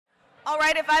All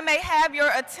right, if I may have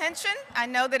your attention, I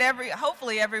know that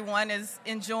hopefully everyone is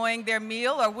enjoying their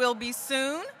meal or will be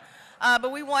soon,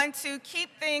 but we want to keep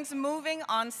things moving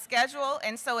on schedule.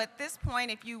 And so at this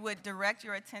point, if you would direct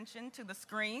your attention to the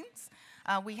screens,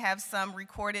 we have some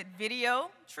recorded video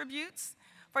tributes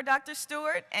for Dr.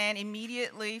 Stewart, and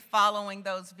immediately following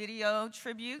those video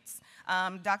tributes,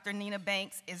 Dr. Nina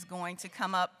Banks is going to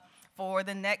come up for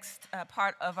the next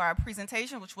part of our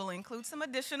presentation, which will include some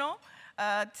additional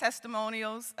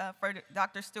testimonials for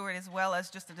Dr. Stewart, as well as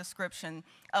just a description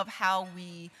of how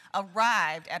we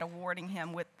arrived at awarding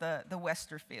him with the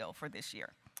Westerfield for this year.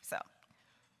 So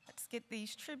let's get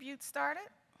these tributes started.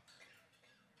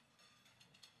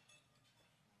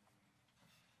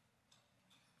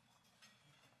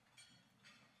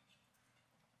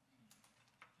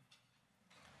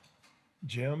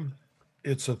 Jim,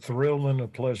 it's a thrill and a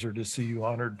pleasure to see you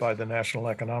honored by the National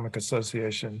Economic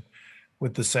Association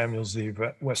with the Samuel Z.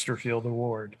 Westerfield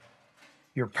Award.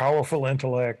 Your powerful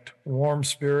intellect, warm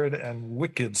spirit, and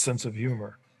wicked sense of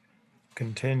humor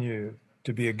continue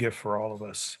to be a gift for all of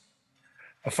us.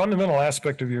 A fundamental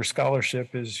aspect of your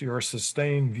scholarship is your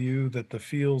sustained view that the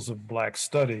fields of Black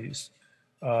studies,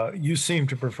 you seem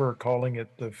to prefer calling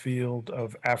it the field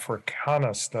of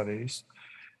Africana studies,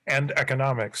 and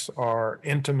economics are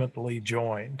intimately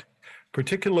joined,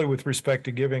 particularly with respect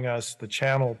to giving us the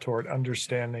channel toward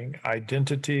understanding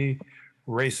identity,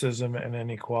 racism, and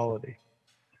inequality.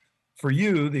 For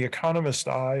you, the economist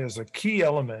eye is a key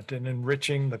element in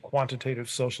enriching the quantitative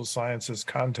social sciences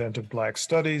content of Black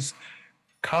studies,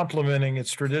 complementing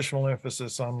its traditional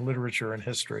emphasis on literature and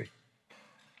history.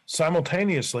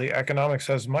 Simultaneously, economics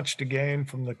has much to gain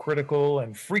from the critical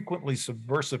and frequently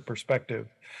subversive perspective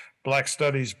Black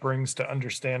studies brings to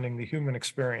understanding the human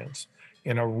experience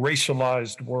in a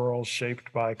racialized world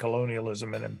shaped by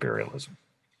colonialism and imperialism.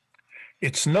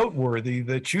 It's noteworthy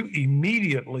that you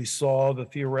immediately saw the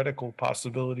theoretical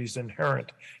possibilities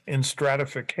inherent in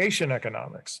stratification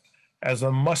economics as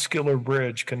a muscular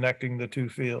bridge connecting the two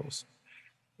fields.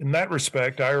 In that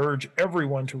respect, I urge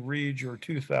everyone to read your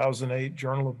 2008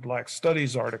 Journal of Black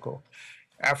Studies article,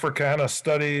 Africana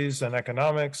Studies and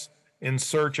Economics, in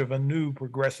Search of a New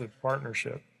Progressive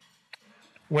Partnership.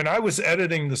 When I was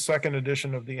editing the second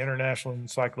edition of the International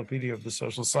Encyclopedia of the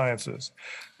Social Sciences,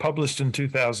 published in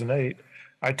 2008,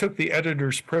 I took the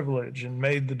editor's privilege and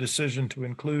made the decision to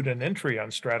include an entry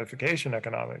on stratification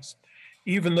economics,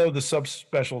 even though the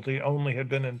subspecialty only had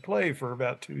been in play for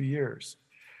about 2 years.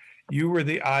 You were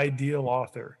the ideal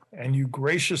author, and you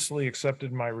graciously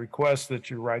accepted my request that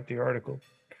you write the article.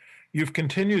 You've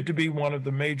continued to be one of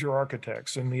the major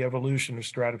architects in the evolution of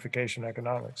stratification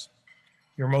economics.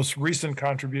 Your most recent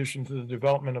contribution to the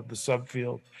development of the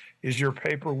subfield is your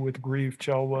paper with Grieve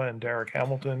Chelwa and Derek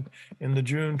Hamilton in the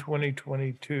June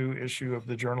 2022 issue of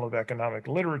the Journal of Economic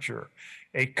Literature,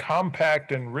 a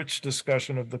compact and rich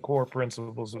discussion of the core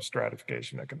principles of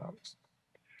stratification economics.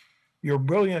 Your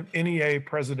brilliant NEA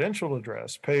presidential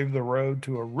address paved the road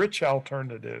to a rich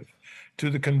alternative to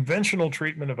the conventional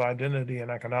treatment of identity and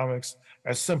economics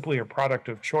as simply a product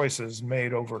of choices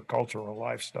made over cultural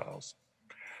lifestyles.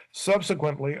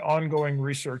 Subsequently, ongoing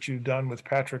research you've done with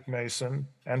Patrick Mason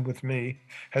and with me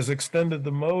has extended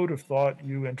the mode of thought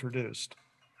you introduced.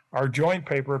 Our joint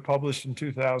paper, published in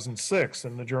 2006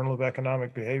 in the Journal of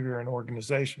Economic Behavior and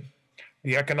Organization,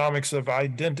 The Economics of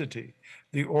Identity,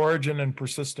 the Origin and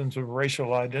Persistence of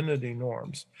Racial Identity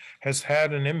Norms, has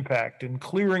had an impact in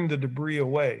clearing the debris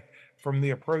away from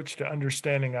the approach to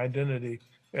understanding identity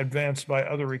advanced by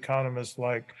other economists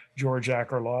like George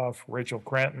Akerlof, Rachel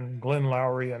Cranton, Glenn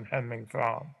Lowry, and Hanming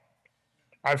Pham.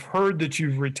 I've heard that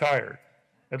you've retired.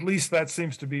 At least that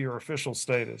seems to be your official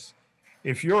status.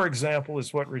 If your example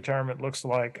is what retirement looks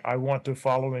like, I want to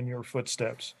follow in your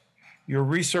footsteps. Your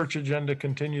research agenda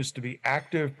continues to be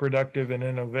active, productive, and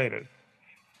innovative.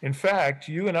 In fact,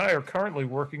 you and I are currently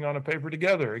working on a paper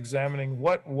together examining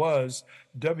what was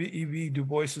W.E.B. Du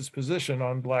Bois's position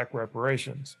on Black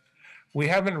reparations. We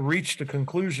haven't reached a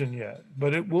conclusion yet,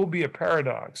 but it will be a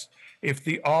paradox if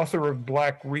the author of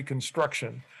Black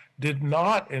Reconstruction did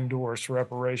not endorse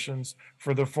reparations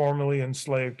for the formerly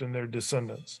enslaved and their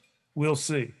descendants. We'll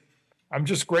see. I'm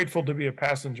just grateful to be a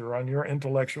passenger on your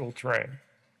intellectual train.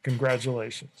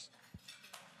 Congratulations.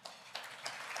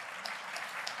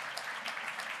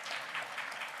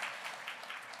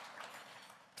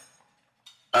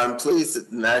 I'm pleased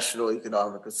that the National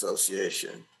Economic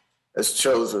Association has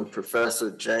chosen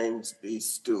Professor James B.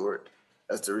 Stewart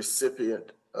as the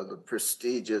recipient of the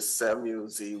prestigious Samuel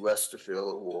Z.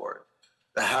 Westerfield Award,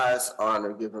 the highest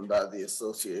honor given by the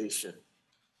association.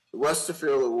 The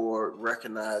Westerfield Award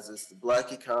recognizes the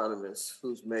Black economists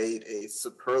who's made a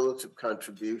superlative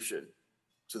contribution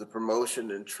to the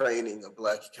promotion and training of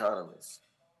Black economists,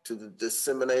 to the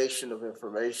dissemination of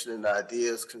information and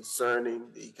ideas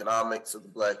concerning the economics of the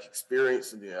Black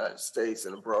experience in the United States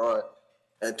and abroad,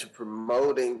 and to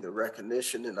promoting the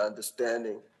recognition and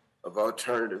understanding of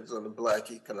alternatives on the Black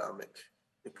economic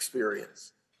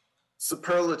experience.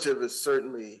 Superlative is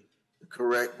certainly the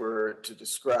correct word to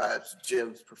describe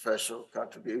Jim's professional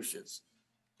contributions.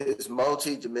 His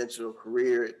multi-dimensional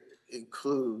career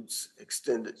includes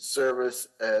extended service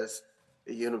as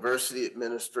a university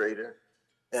administrator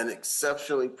and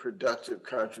exceptionally productive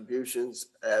contributions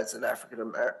as an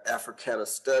Africana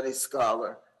Studies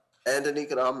scholar and an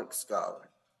economics scholar.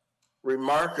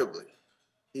 Remarkably,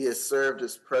 he has served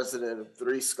as president of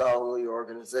 3 scholarly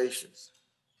organizations: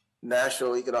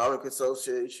 National Economic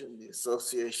Association, the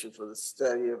Association for the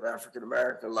Study of African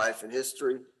American Life and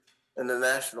History, and the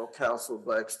National Council of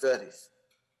Black Studies.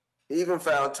 He even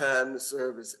found time to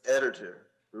serve as editor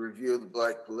of the Review of the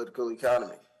Black Political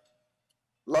Economy.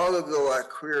 Long ago, I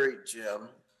queried Jim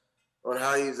on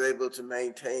how he was able to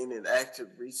maintain an active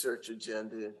research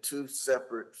agenda in 2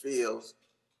 separate fields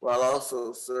while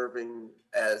also serving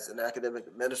as an academic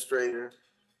administrator,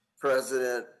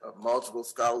 president of multiple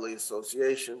scholarly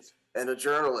associations, and a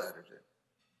journal editor.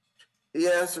 He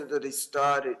answered that he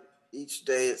started each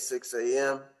day at 6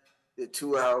 a.m., did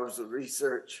 2 hours of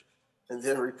research, and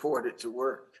then reported to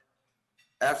work.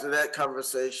 After that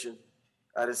conversation,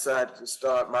 I decided to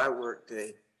start my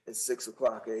workday at 6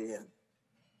 o'clock a.m.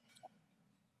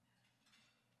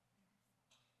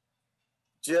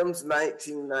 Jim's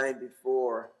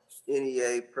 1994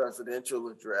 NEA presidential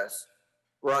address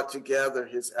brought together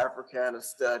his Africana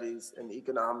studies and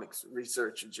economics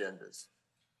research agendas.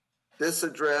 This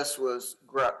address was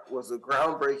a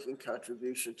groundbreaking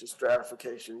contribution to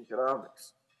stratification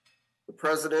economics. The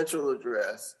presidential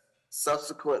address,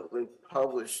 subsequently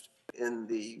published in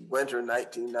the winter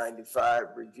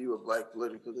 1995 Review of Black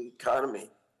Political Economy,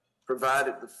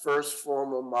 provided the first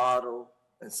formal model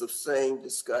and sustained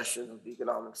discussion of the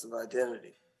economics of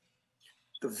identity.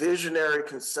 The visionary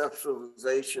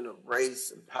conceptualization of race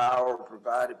and power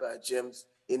provided by Jim's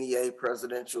NEA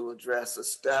presidential address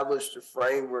established a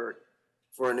framework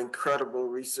for an incredible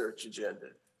research agenda.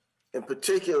 In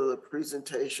particular, the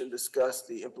presentation discussed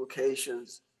the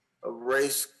implications of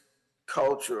race,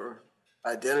 culture,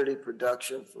 identity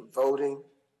production for voting,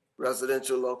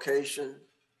 residential location,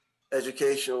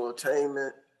 educational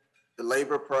attainment, the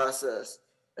labor process,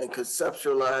 and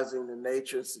conceptualizing the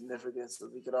nature and significance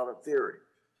of economic theory.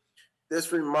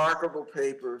 This remarkable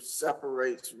paper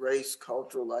separates race,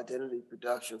 cultural identity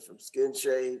production from skin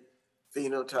shade,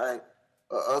 phenotype,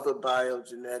 or other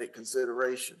biogenetic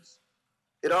considerations.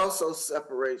 It also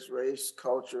separates race,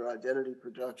 culture, identity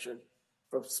production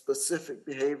from specific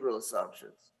behavioral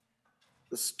assumptions.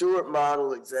 The Stewart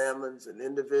model examines an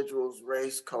individual's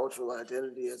race, cultural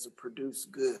identity as a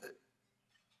produced good,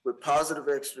 with positive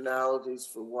externalities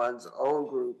for one's own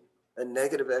group and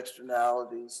negative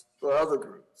externalities for other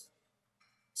groups.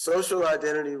 Social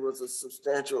identity was a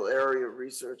substantial area of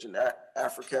research in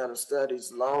Africana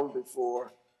studies long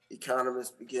before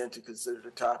economists began to consider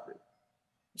the topic.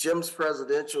 Jim's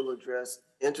presidential address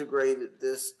integrated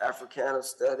this Africana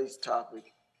studies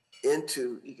topic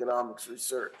into economics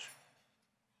research.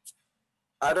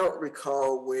 I don't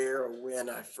recall where or when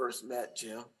I first met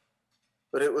Jim,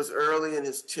 but it was early in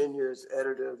his tenure as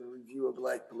editor of the Review of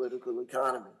Black Political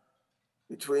Economy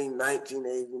between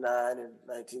 1989 and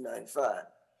 1995.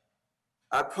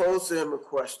 I posed to him a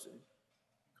question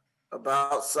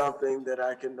about something that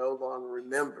I can no longer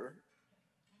remember.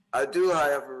 I do,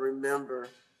 however, remember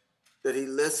that he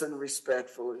listened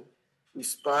respectfully,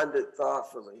 responded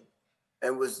thoughtfully,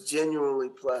 and was genuinely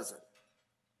pleasant.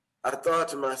 I thought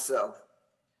to myself,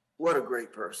 what a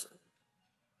great person.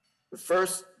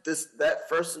 That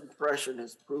first impression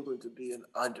has proven to be an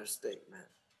understatement.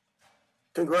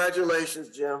 Congratulations,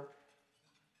 Jim.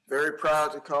 Very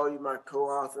proud to call you my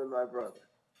co-author and my brother.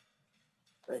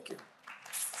 Thank you.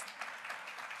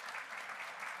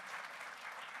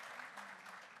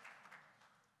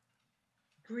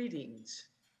 Greetings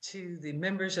to the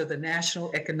members of the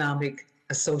National Economic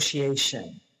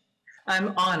Association.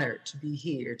 I'm honored to be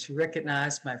here to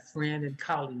recognize my friend and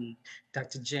colleague,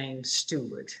 Dr. James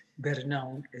Stewart, better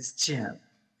known as Jim.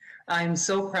 I am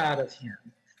so proud of him,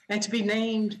 and to be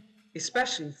named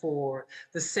especially for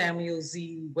the Samuel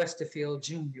Z. Westerfield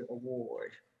Jr.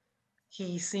 Award.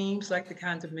 He seems like the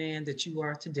kind of man that you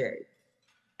are today,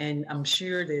 and I'm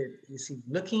sure that as he's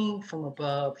looking from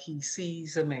above, he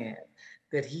sees a man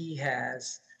that he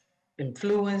has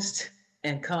influenced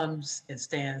and comes and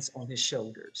stands on his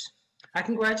shoulders. I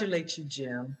congratulate you,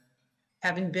 Jim.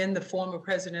 Having been the former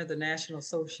president of the National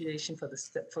Association for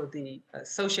the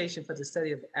Association for the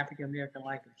Study of African American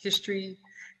Life and History,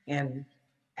 and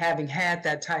having had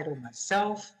that title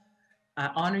myself,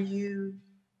 I honor you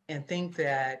and think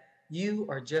that you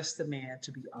are just the man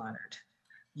to be honored.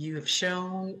 You have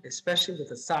shown, especially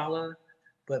with ASALH,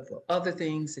 but for other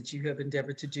things that you have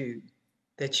endeavored to do,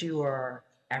 that you are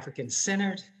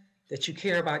African-centered, that you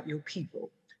care about your people.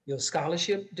 Your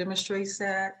scholarship demonstrates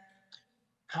that.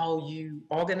 How you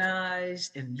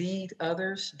organize and lead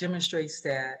others demonstrates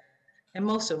that. And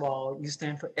most of all, you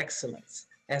stand for excellence,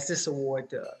 as this award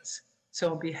does.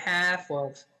 So on behalf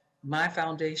of my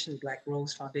foundation, the Black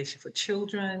Rose Foundation for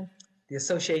Children, the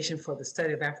Association for the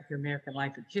Study of African American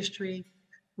Life and History,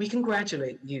 we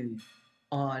congratulate you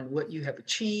on what you have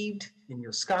achieved in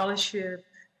your scholarship,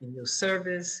 in your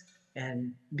service,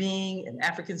 and being an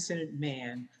African-centered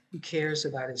man who cares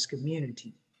about his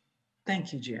community.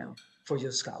 Thank you, Jim, for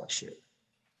your scholarship.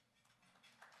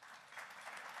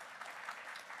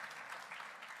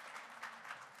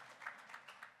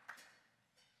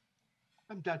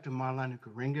 I'm Dr. Marlana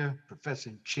Karenga, Professor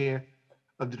and Chair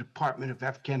of the Department of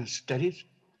Africana Studies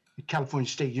at California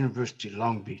State University,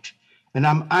 Long Beach. And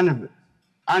I'm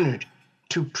honored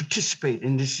to participate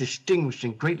in this distinguished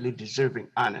and greatly deserving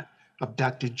honor of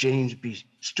Dr. James B.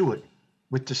 Stewart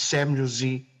with the Samuel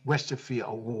Z. Westerfield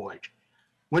Award.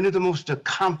 One of the most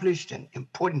accomplished and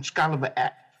important scholarly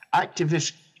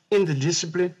activists in the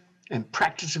discipline and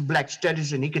practice of Black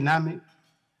studies and economics,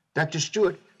 Dr.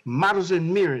 Stewart models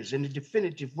and mirrors in a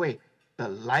definitive way the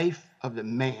life of the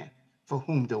man for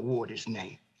whom the award is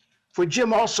named. For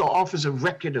Jim also offers a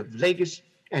record of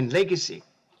legacy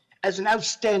as an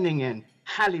outstanding and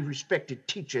highly respected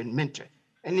teacher and mentor,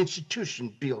 an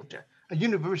institution builder, a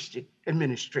university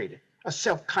administrator, a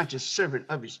self-conscious servant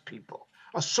of his people,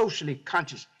 a socially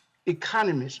conscious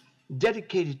economist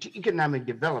dedicated to economic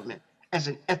development as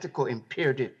an ethical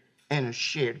imperative and a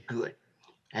shared good.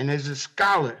 And as a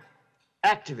scholar,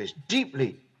 activist,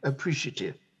 deeply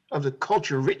appreciative of the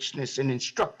cultural richness and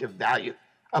instructive value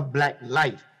of Black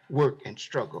life, work, and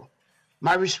struggle.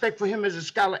 My respect for him as a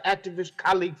scholar, activist,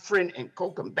 colleague, friend, and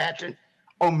co-combatant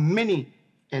on many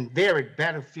and varied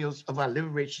battlefields of our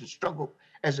liberation struggle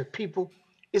as a people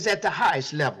is at the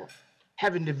highest level,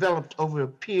 having developed over a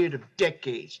period of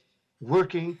decades,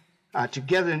 working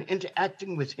together and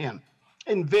interacting with him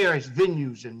in various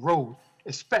venues and roles,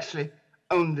 especially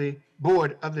on the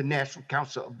board of the National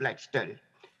Council of Black Studies.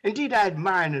 Indeed, I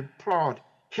admire and applaud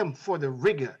him for the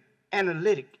rigor,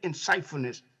 analytic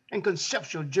insightfulness, and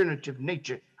conceptual generative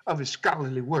nature of his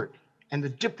scholarly work and the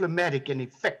diplomatic and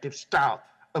effective style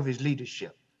of his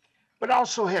leadership. But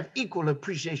also have equal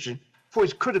appreciation for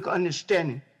his critical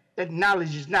understanding that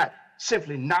knowledge is not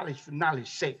simply knowledge for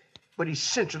knowledge's sake, but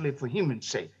essentially for human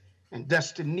sake, and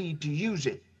thus the need to use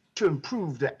it to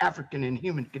improve the African and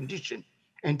human condition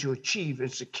and to achieve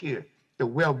and secure the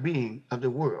well-being of the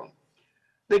world.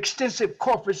 The extensive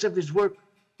corpus of his work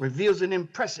reveals an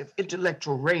impressive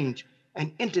intellectual range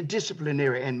and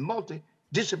interdisciplinary and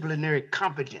multidisciplinary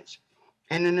competence,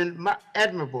 and an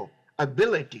admirable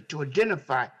ability to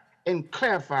identify and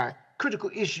clarify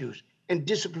critical issues in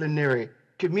disciplinary,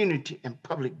 community, and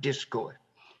public discourse.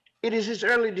 It is his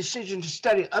early decision to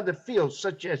study other fields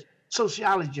such as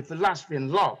sociology, philosophy,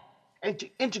 and law, and to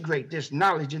integrate this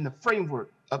knowledge in the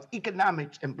framework of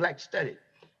economics and Black studies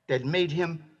that made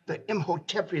him the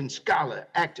Imhotepian scholar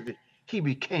activist he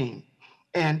became,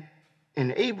 and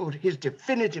enabled his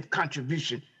definitive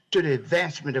contribution to the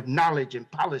advancement of knowledge and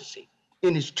policy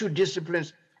in his two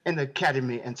disciplines in the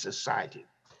academy and society.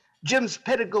 Jim's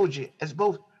pedagogy as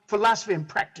both philosophy and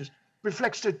practice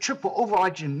reflects the triple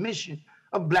overarching mission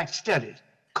of Black studies: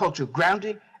 cultural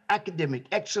grounding, academic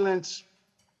excellence,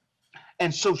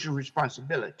 and social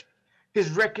responsibility. His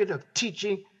record of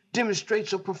teaching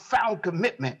demonstrates a profound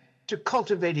commitment to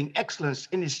cultivating excellence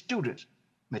in his students,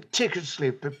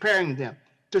 meticulously preparing them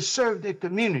to serve their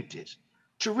communities,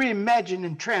 to reimagine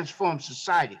and transform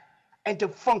society, and to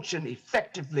function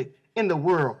effectively in the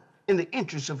world in the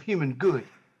interest of human good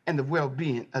and the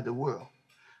well-being of the world.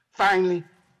 Finally,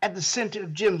 at the center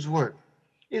of Jim's work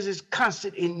is his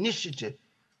constant initiative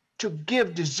to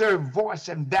give deserved voice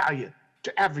and value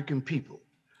to African people,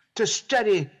 to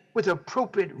study with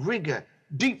appropriate rigor,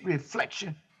 deep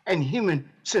reflection, and human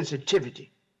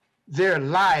sensitivity their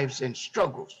lives and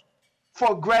struggles,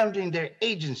 foregrounding their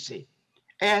agency,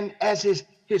 and as his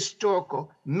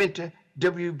historical mentor,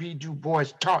 W.B. Du Bois,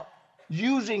 taught,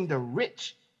 using the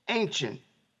rich, ancient,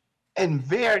 and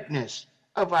variedness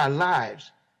of our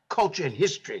lives, culture, and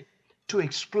history to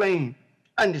explain,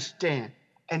 understand,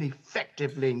 and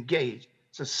effectively engage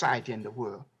society and the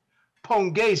world.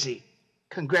 Pongezi,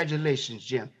 congratulations,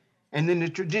 Jim. And in the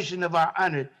tradition of our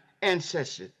honored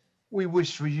ancestors, we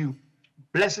wish for you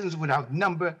blessings without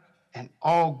number and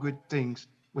all good things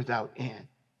without end.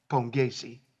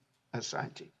 Pongezi,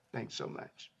 Asante. Thanks so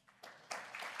much.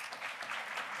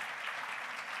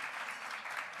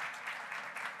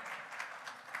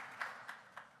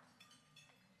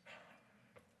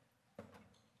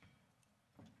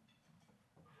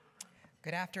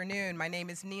 Good afternoon. My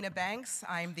name is Nina Banks.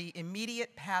 I'm the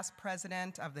immediate past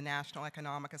president of the National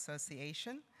Economic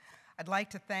Association. I'd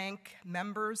like to thank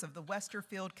members of the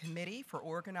Westerfield Committee for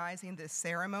organizing this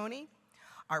ceremony,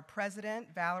 our president,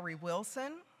 Valerie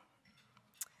Wilson,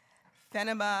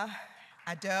 Fenema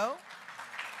Ado,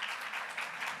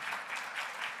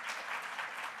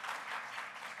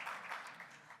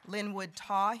 Linwood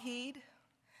Tawheed,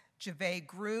 Javay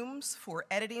Grooms for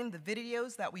editing the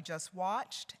videos that we just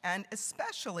watched, and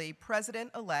especially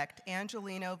President-elect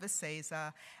Angelino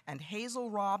Vicesa and Hazel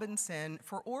Robinson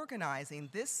for organizing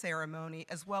this ceremony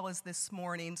as well as this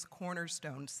morning's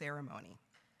cornerstone ceremony.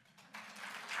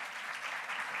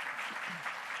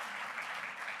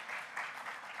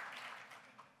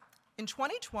 In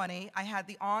 2020, I had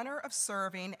the honor of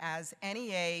serving as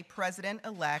NEA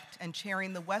President-elect and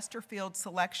chairing the Westerfield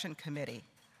Selection Committee.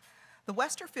 The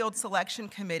Westerfield Selection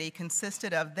Committee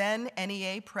consisted of then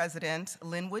NEA President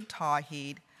Linwood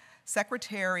Tawheed,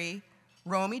 Secretary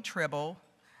Romy Tribble,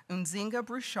 Unzinga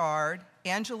Bouchard,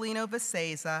 Angelino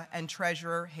Vicesa, and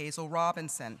Treasurer Hazel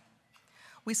Robinson.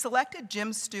 We selected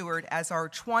Jim Stewart as our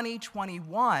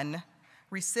 2021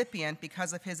 recipient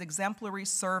because of his exemplary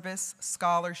service,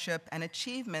 scholarship, and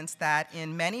achievements that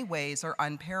in many ways are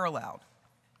unparalleled.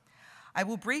 I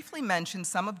will briefly mention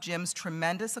some of Jim's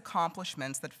tremendous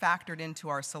accomplishments that factored into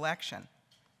our selection.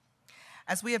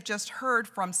 As we have just heard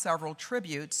from several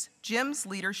tributes, Jim's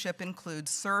leadership includes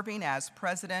serving as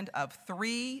president of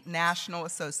 3 national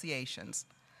associations: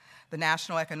 the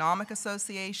National Economic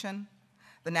Association,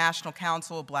 the National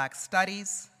Council of Black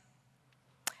Studies,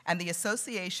 and the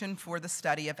Association for the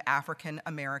Study of African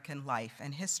American Life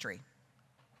and History.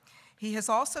 He has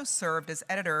also served as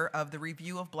editor of the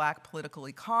Review of Black Political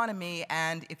Economy,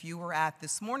 and if you were at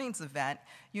this morning's event,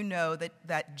 you know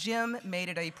that Jim made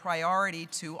it a priority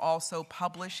to also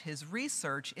publish his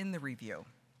research in the review.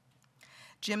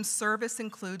 Jim's service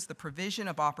includes the provision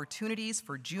of opportunities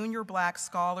for junior Black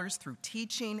scholars through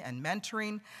teaching and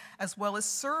mentoring, as well as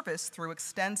service through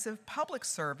extensive public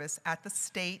service at the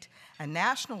state and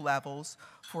national levels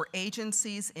for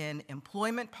agencies in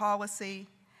employment policy,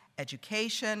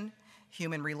 education,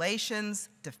 human relations,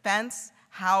 defense,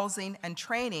 housing, and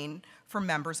training for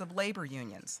members of labor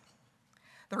unions.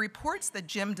 The reports that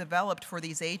Jim developed for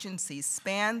these agencies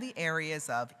span the areas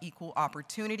of equal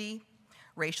opportunity,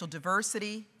 racial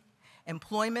diversity,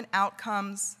 employment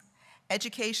outcomes,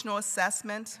 educational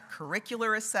assessment,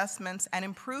 curricular assessments, and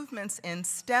improvements in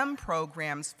STEM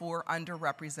programs for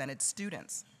underrepresented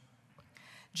students.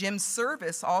 Jim's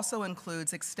service also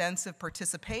includes extensive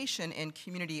participation in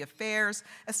community affairs,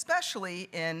 especially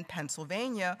in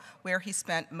Pennsylvania, where he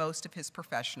spent most of his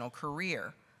professional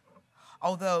career.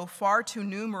 Although far too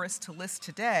numerous to list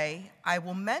today, I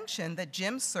will mention that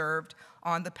Jim served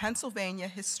on the Pennsylvania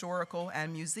Historical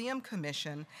and Museum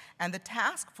Commission and the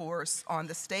task force on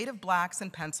the state of Blacks in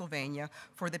Pennsylvania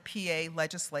for the PA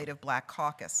Legislative Black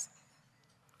Caucus.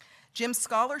 Jim's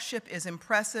scholarship is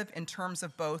impressive in terms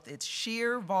of both its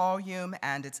sheer volume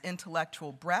and its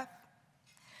intellectual breadth.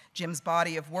 Jim's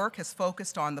body of work has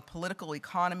focused on the political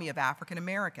economy of African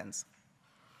Americans.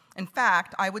 In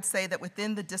fact, I would say that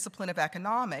within the discipline of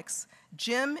economics,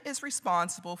 Jim is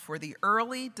responsible for the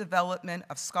early development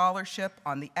of scholarship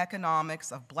on the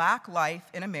economics of Black life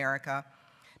in America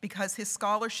because his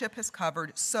scholarship has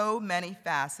covered so many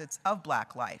facets of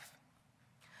Black life.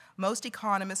 Most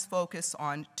economists focus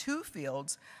on 2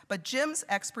 fields, but Jim's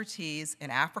expertise in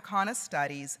Africana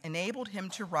studies enabled him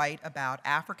to write about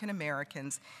African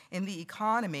Americans in the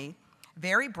economy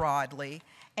very broadly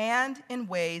and in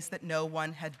ways that no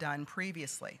one had done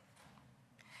previously.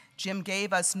 Jim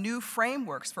gave us new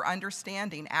frameworks for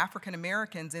understanding African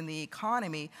Americans in the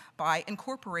economy by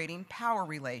incorporating power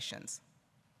relations.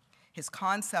 His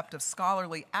concept of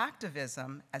scholarly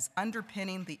activism as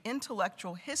underpinning the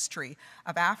intellectual history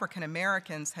of African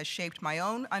Americans has shaped my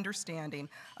own understanding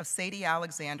of Sadie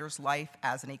Alexander's life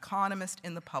as an economist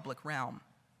in the public realm.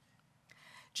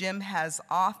 Jim has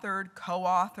authored,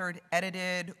 co-authored,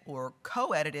 edited, or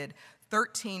co-edited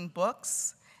 13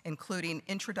 books, including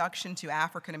Introduction to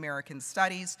African American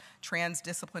Studies,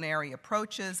 Transdisciplinary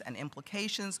Approaches and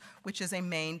Implications, which is a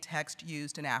main text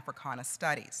used in Africana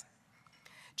Studies.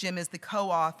 Jim is the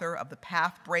co-author of The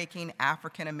Path-Breaking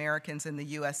African Americans in the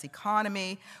U.S.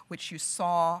 Economy, which you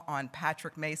saw on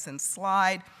Patrick Mason's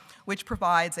slide, which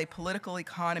provides a political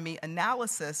economy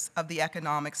analysis of the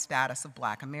economic status of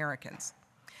Black Americans.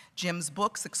 Jim's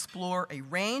books explore a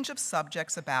range of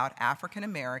subjects about African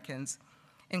Americans,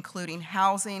 including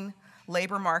housing,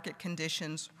 labor market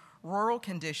conditions, rural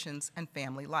conditions, and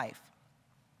family life.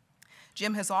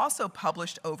 Jim has also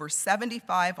published over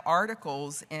 75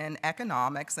 articles in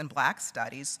economics and Black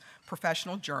studies,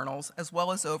 professional journals, as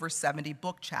well as over 70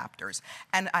 book chapters.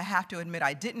 And I have to admit,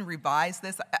 I didn't revise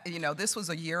this. This was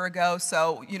a year ago,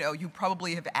 so you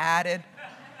probably have added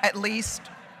at least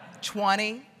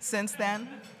 20 since then.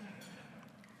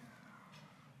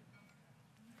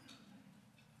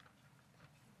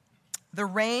 The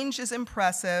range is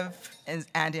impressive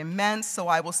and immense, so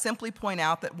I will simply point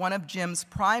out that one of Jim's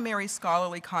primary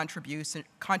scholarly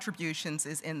contributions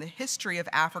is in the history of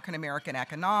African American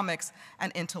economics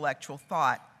and intellectual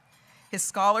thought. His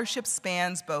scholarship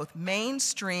spans both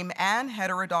mainstream and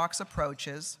heterodox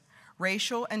approaches,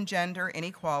 racial and gender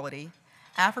inequality,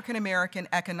 African American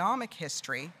economic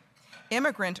history,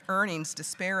 immigrant earnings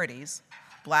disparities,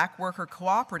 Black worker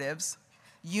cooperatives,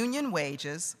 union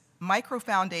wages,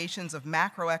 micro-foundations of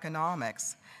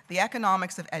macroeconomics, the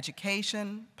economics of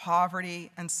education,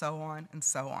 poverty, and so on and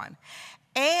so on.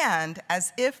 And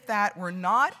as if that were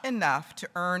not enough to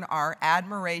earn our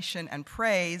admiration and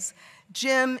praise,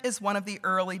 Jim is one of the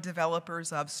early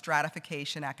developers of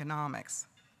stratification economics.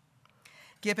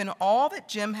 Given all that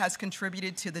Jim has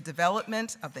contributed to the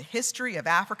development of the history of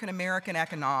African American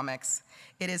economics,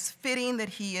 it is fitting that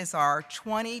he is our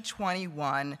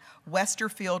 2021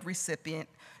 Westerfield recipient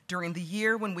during the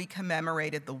year when we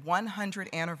commemorated the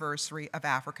 100th anniversary of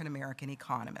African American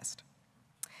Economist.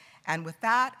 And with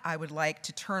that, I would like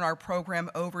to turn our program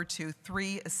over to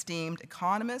three esteemed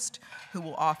economists who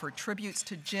will offer tributes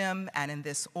to Jim, and in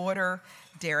this order,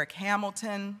 Derek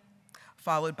Hamilton,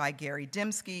 followed by Gary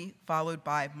Dimsky, followed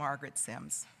by Margaret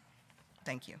Sims.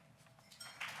 Thank you.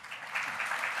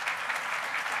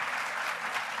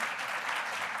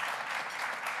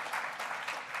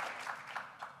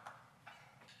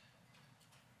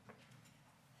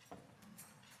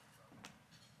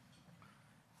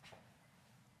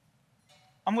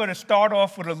 I'm going to start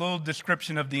off with a little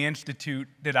description of the institute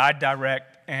that I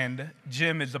direct, and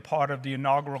Jim is a part of the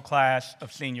inaugural class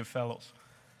of senior fellows.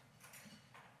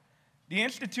 The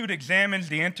institute examines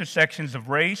the intersections of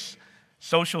race,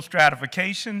 social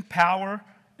stratification, power,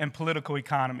 and political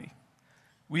economy.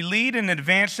 We lead in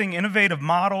advancing innovative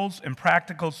models and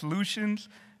practical solutions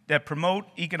that promote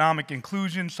economic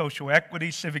inclusion, social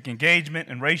equity, civic engagement,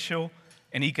 and racial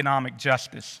and economic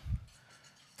justice.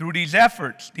 Through these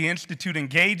efforts, the Institute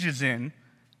engages in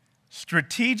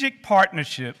strategic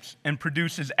partnerships and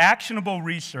produces actionable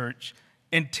research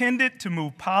intended to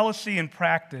move policy and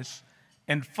practice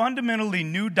in fundamentally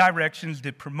new directions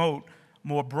that promote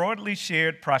more broadly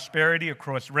shared prosperity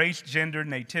across race, gender,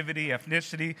 nativity,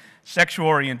 ethnicity, sexual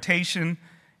orientation,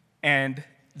 and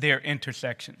their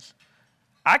intersections.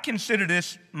 I consider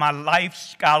this my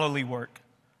life's scholarly work,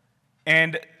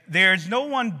 and there's no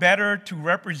one better to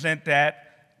represent that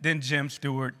than Jim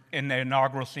Stewart in the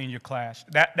inaugural senior class.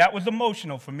 That was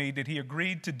emotional for me that he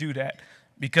agreed to do that,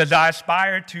 because I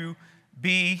aspire to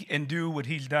be and do what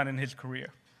he's done in his career.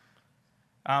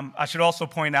 I should also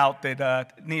point out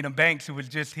that Nina Banks, who was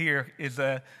just here,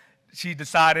 she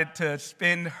decided to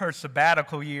spend her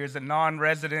sabbatical year as a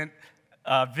non-resident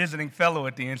visiting fellow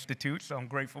at the Institute, so I'm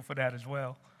grateful for that as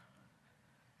well.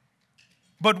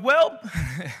 But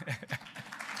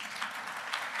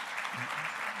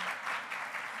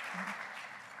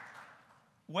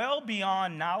well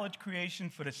beyond knowledge creation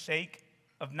for the sake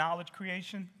of knowledge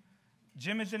creation,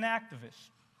 Jim is an activist.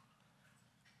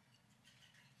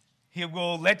 He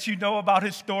will let you know about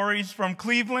his stories from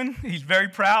Cleveland. He's very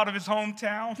proud of his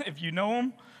hometown, if you know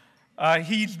him.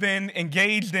 He's been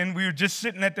engaged in, we were just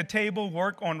sitting at the table,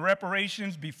 work on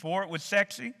reparations before it was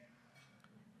sexy.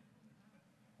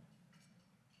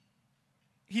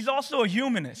 He's also a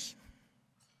humanist.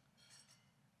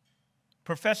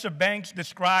 Professor Banks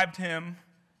described him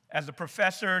as a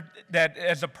professor,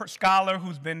 as a scholar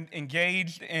who's been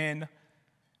engaged in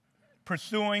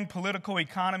pursuing political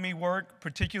economy work,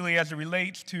 particularly as it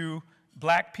relates to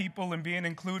Black people and being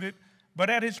included. But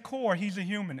at his core, he's a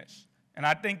humanist. And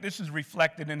I think this is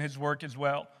reflected in his work as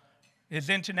well. His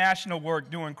international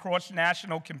work doing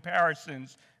cross-national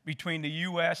comparisons between the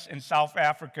U.S. and South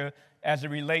Africa as it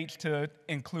relates to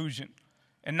inclusion.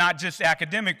 And not just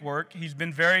academic work, he's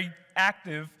been very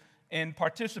active in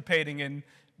participating in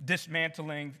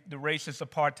dismantling the racist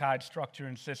apartheid structure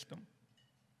and system.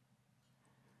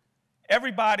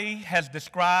 Everybody has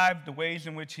described the ways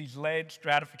in which he's led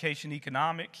stratification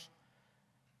economics.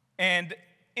 And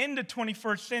in the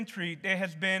 21st century, there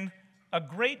has been a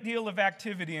great deal of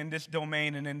activity in this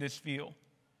domain and in this field.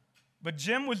 But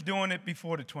Jim was doing it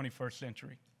before the 21st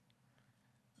century.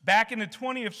 Back in the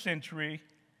 20th century,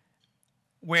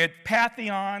 with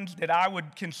pantheons that I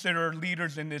would consider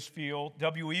leaders in this field,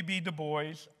 W.E.B. Du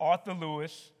Bois, Arthur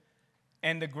Lewis,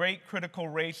 and the great critical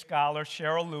race scholar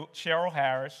Cheryl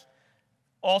Harris,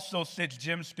 also sits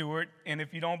Jim Stewart. And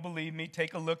if you don't believe me,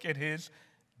 take a look at his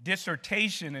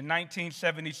dissertation in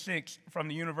 1976 from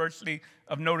the University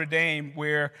of Notre Dame,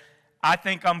 where I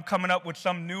think I'm coming up with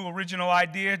some new original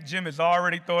idea. Jim has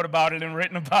already thought about it and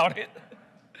written about it.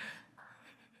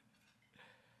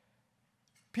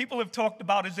 People have talked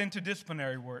about his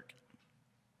interdisciplinary work.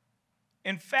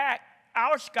 In fact,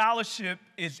 our scholarship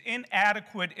is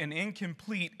inadequate and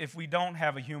incomplete if we don't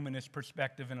have a humanist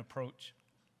perspective and approach.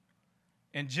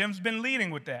 And Jim's been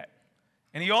leading with that.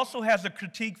 And he also has a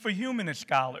critique for humanist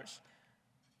scholars.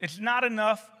 It's not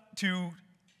enough to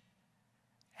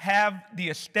have the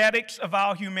aesthetics of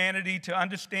our humanity, to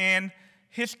understand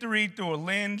history through a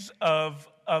lens of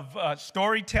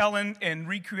storytelling and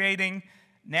recreating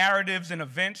narratives and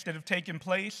events that have taken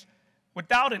place,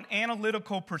 without an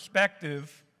analytical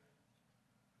perspective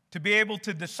to be able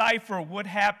to decipher what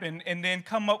happened and then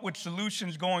come up with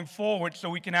solutions going forward so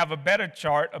we can have a better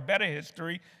chart, a better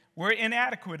history. We're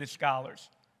inadequate as scholars,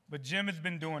 but Jim has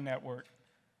been doing that work.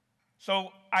 So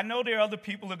I know there are other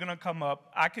people that are going to come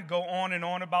up. I could go on and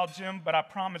on about Jim, but I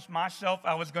promised myself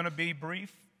I was going to be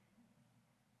brief.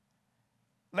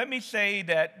 Let me say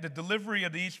that the delivery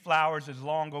of these flowers is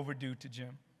long overdue to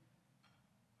Jim.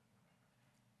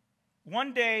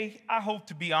 One day, I hope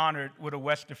to be honored with a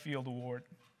Westerfield Award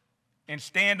and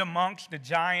stand amongst the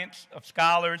giants of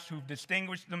scholars who've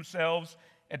distinguished themselves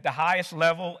at the highest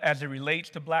level as it relates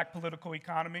to black political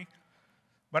economy.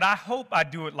 But I hope I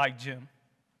do it like Jim.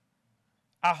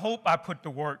 I hope I put the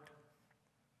work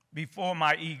before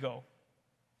my ego.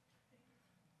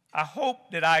 I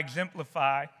hope that I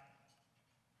exemplify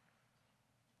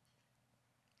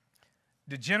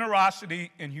the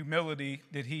generosity and humility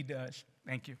that he does.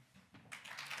 Thank you.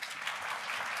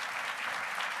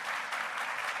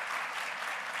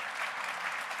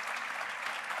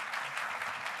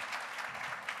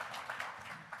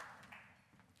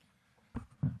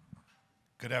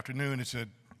 Good afternoon. It's a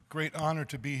great honor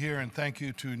to be here, and thank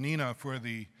you to Nina for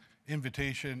the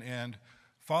invitation. And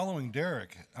following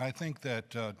Derek, I think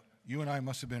that you and I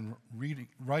must have been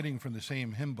writing from the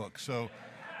same hymn book. So,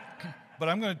 but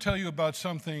I'm going to tell you about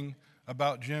something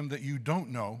about Jim that you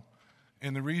don't know,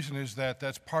 and the reason is that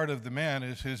that's part of the man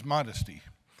is his modesty.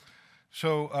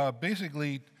 So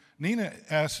basically, Nina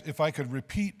asked if I could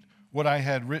repeat what I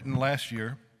had written last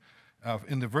year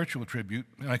in the virtual tribute,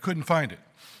 and I couldn't find it.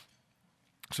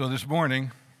 So this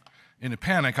morning, in a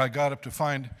panic, I got up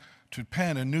to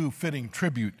pen a new fitting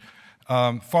tribute,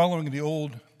 following the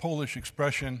old Polish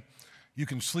expression, "You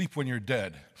can sleep when you're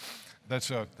dead."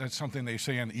 That's something they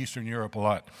say in Eastern Europe a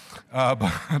lot.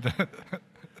 But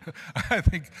I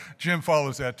think Jim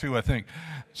follows that too, I think.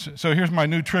 So here's my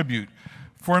new tribute.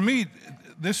 For me,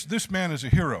 this man is a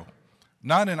hero,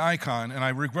 not an icon, and I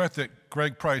regret that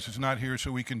Greg Price is not here so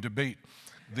we can debate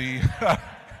the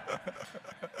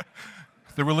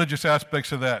the religious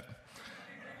aspects of that.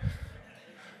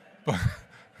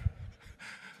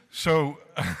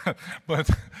 But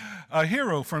a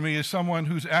hero for me is someone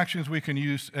whose actions we can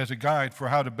use as a guide for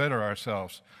how to better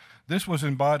ourselves. This was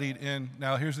embodied in,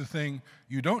 now here's the thing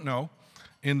you don't know,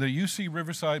 in the UC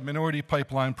Riverside Minority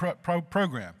Pipeline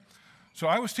program. So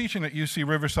I was teaching at UC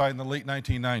Riverside in the late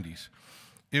 1990s.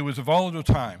 It was a volatile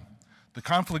time. The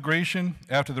conflagration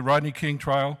after the Rodney King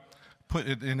trial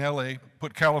in LA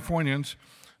put Californians,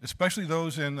 especially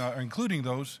those including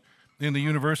those in the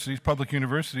universities, public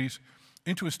universities,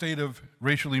 into a state of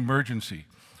racial emergency.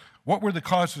 What were the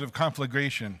causes of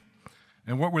conflagration,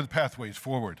 and what were the pathways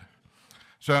forward?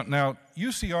 So now,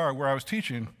 UCR, where I was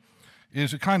teaching,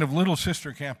 is a kind of little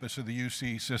sister campus of the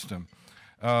UC system.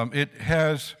 It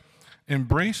has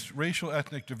embraced racial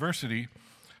ethnic diversity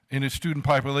in its student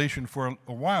population for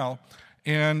a while,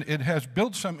 and it has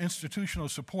built some institutional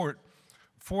support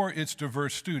for its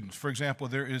diverse students. For example,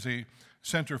 there is a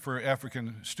center for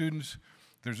African students,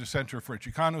 there's a center for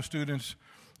Chicano students,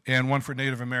 and one for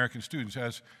Native American students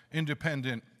as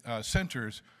independent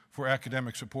centers for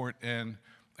academic support and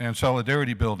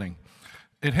solidarity building.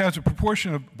 It has a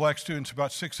proportion of black students,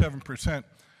 about 6-7%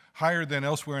 higher than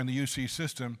elsewhere in the UC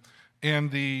system,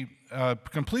 and the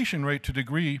completion rate to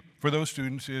degree for those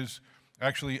students is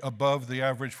actually above the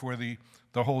average for the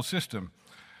whole system.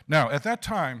 Now, at that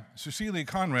time, Cecilia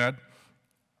Conrad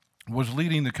was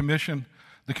leading the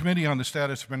Committee on the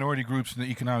Status of Minority Groups in the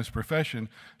Economics Profession.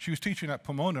 She was teaching at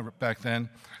Pomona back then,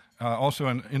 also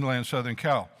in inland Southern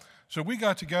Cal. So we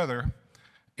got together,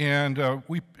 and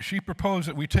she proposed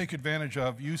that we take advantage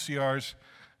of UCR's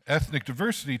ethnic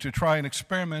diversity to try an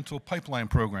experimental pipeline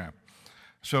program.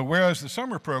 So whereas the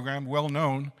summer program, well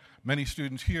known, many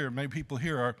people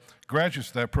here are graduates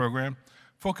of that program,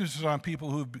 focuses on people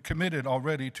who've committed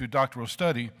already to doctoral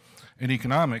study in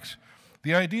economics,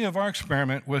 the idea of our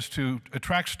experiment was to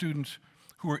attract students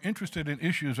who were interested in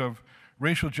issues of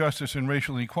racial justice and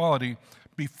racial inequality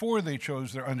before they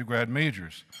chose their undergrad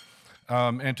majors,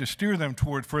 and to steer them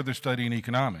toward further study in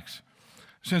economics.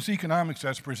 Since economics,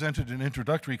 as presented in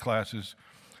introductory classes,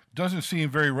 doesn't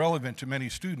seem very relevant to many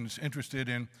students interested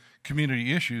in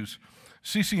community issues,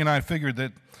 Cece and I figured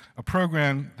that a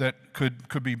program that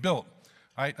could be built.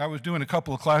 I was doing a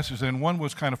couple of classes, and one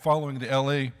was kind of following the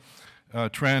LA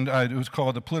trend. It was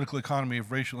called The Political Economy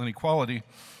of Racial Inequality,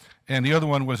 and the other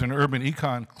one was an urban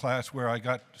econ class where I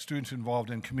got students involved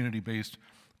in community-based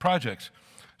projects.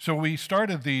 So we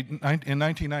started in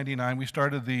 1999, we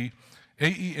started the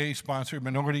AEA-sponsored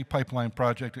Minority Pipeline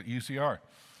Project at UCR.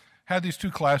 Had these two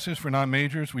classes for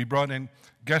non-majors. We brought in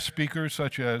guest speakers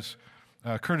such as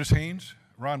Curtis Haynes,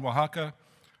 Ron Oaxaca,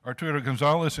 Arturo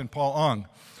Gonzalez, and Paul Ong.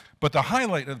 But the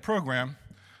highlight of the program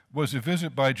was a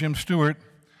visit by Jim Stewart,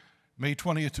 May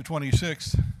 20th to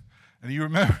 26th. And you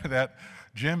remember that,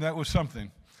 Jim, that was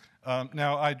something.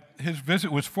 His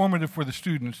visit was formative for the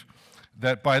students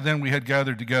that by then we had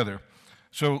gathered together.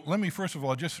 So let me first of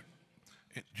all just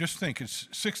think, it's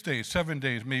 6 days, 7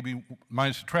 days, maybe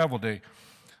minus a travel day.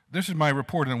 This is my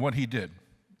report on what he did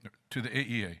to the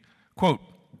AEA. Quote,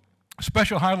 a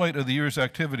special highlight of the year's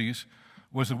activities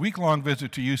was a week-long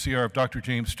visit to UCR of Dr.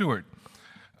 James Stewart.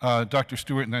 Dr.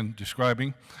 Stewart, and then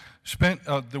describing, spent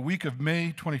the week of May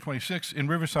 2026 in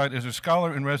Riverside as a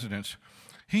scholar in residence.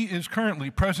 He is currently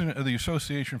president of the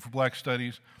Association for Black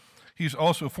Studies. He's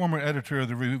also former editor of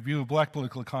the Review of Black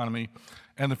Political Economy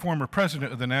and the former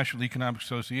president of the National Economic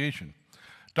Association.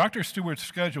 Dr. Stewart's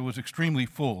schedule was extremely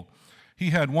full. He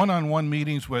had one-on-one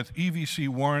meetings with EVC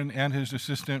Warren and his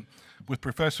assistant, with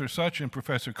Professor Such and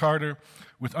Professor Carter,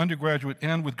 with undergraduate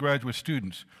and with graduate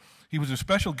students. He was a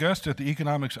special guest at the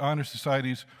Economics Honor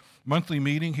Society's monthly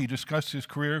meeting. He discussed his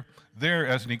career there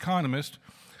as an economist.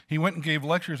 He went and gave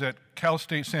lectures at Cal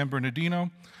State San Bernardino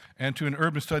and to an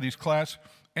urban studies class,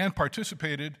 and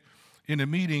participated in a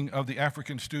meeting of the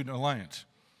African Student Alliance.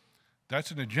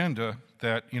 That's an agenda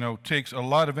that takes a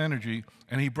lot of energy,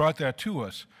 and he brought that to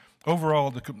us.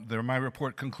 Overall, my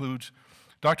report concludes,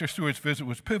 Dr. Stewart's visit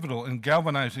was pivotal in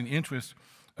galvanizing the interest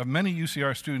of many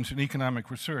UCR students in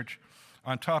economic research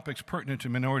on topics pertinent to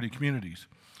minority communities.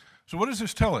 So what does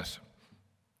this tell us?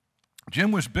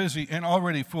 Jim was busy and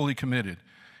already fully committed.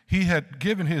 He had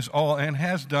given his all and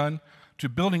has done to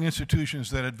building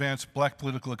institutions that advance black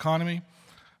political economy,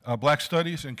 black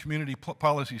studies, and community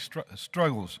policy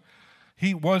struggles.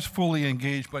 He was fully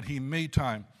engaged, but he made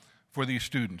time for these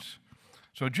students.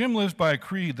 So Jim lives by a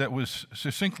creed that was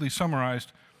succinctly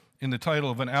summarized in the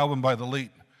title of an album by the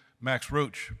late Max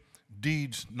Roach,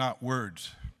 Deeds, Not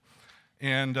Words.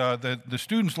 And the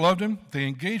students loved him. They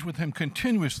engaged with him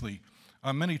continuously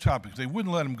on many topics. They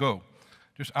wouldn't let him go.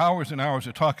 Just hours and hours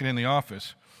of talking in the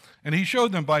office. And he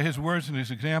showed them by his words and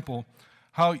his example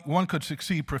how one could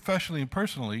succeed professionally and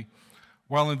personally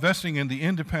while investing in the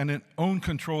independent,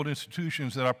 own-controlled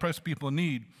institutions that oppressed people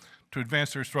need to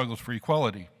advance their struggles for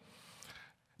equality.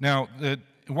 Now,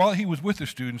 while he was with the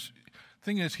students, the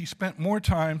thing is, he spent more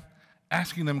time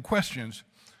asking them questions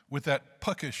with that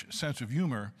puckish sense of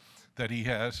humor that he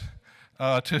has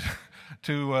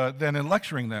than in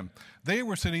lecturing them. They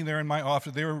were sitting there in my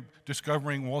office. They were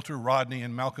discovering Walter Rodney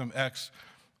and Malcolm X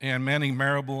and Manning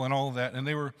Marable and all of that, and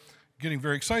they were getting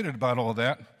very excited about all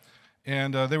that,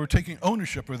 and they were taking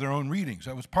ownership of their own readings.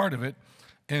 That was part of it,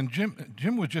 and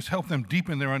Jim would just help them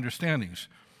deepen their understandings.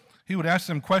 He would ask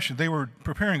them questions. They were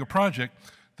preparing a project.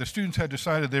 The students had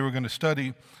decided they were going to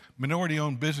study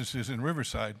minority-owned businesses in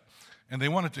Riverside, and they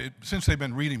wanted to, since they've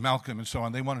been reading Malcolm and so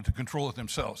on, they wanted to control it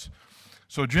themselves.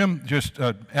 So Jim just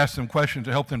asked them questions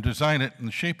to help them design it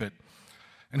and shape it.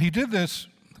 And he did this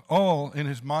all in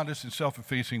his modest and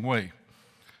self-effacing way.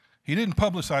 He didn't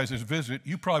publicize his visit.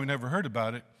 You probably never heard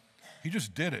about it. He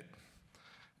just did it.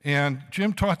 And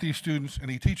Jim taught these students,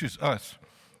 and he teaches us,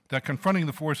 that confronting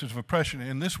the forces of oppression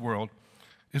in this world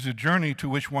is a journey to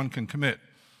which one can commit.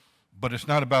 But it's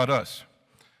not about us.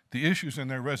 The issues in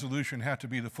their resolution had to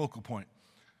be the focal point.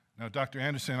 Now, Dr.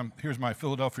 Anderson, here's my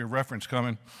Philadelphia reference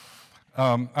coming.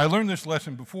 I learned this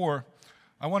lesson before.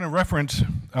 I want to reference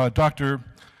Dr.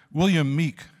 William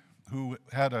Meek, who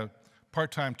had a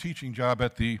part-time teaching job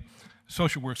at the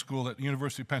social work school at the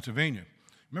University of Pennsylvania.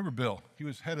 Remember Bill? He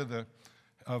was head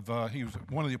he was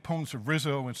one of the opponents of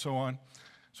Rizzo and so on.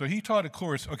 So he taught a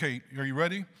course. Okay, are you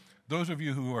ready? Those of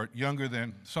you who are younger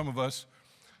than some of us,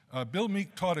 Bill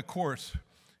Meek taught a course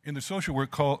in the social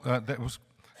work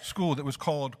school that was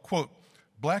called, quote,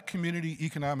 Black Community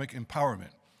Economic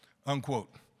Empowerment, unquote.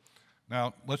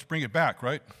 Now, let's bring it back,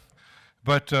 right?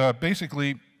 But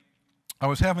basically, I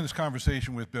was having this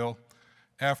conversation with Bill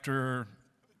after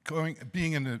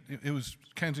being in it was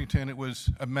Kensington, it was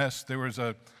a mess. There was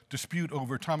a dispute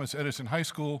over Thomas Edison High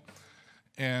School,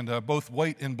 and both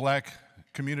white and black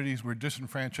communities were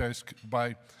disenfranchised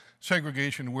by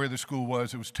segregation where the school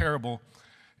was. It was terrible.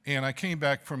 And I came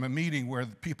back from a meeting where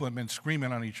the people had been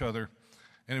screaming on each other,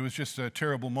 and it was just a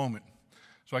terrible moment.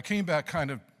 So I came back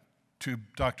kind of to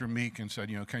Dr. Meek and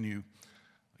said,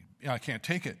 I can't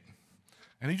take it.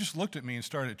 And he just looked at me and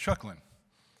started chuckling.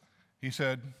 He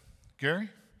said, Gary,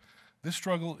 this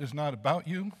struggle is not about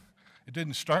you. It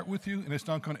didn't start with you, and it's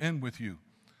not going to end with you.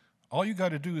 All you got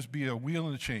to do is be a wheel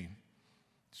in the chain.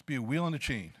 Just be a wheel in the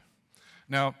chain.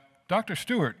 Now, Dr.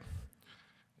 Stewart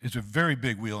is a very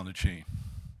big wheel in the chain.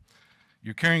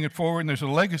 You're carrying it forward, and there's a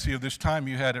legacy of this time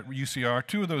you had at UCR.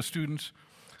 Two of those students,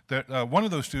 one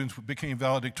of those students became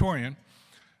valedictorian.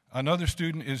 Another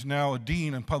student is now a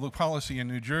dean in public policy in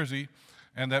New Jersey,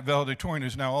 and that valedictorian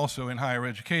is now also in higher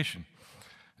education.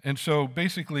 And so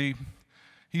basically,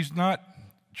 he's not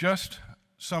just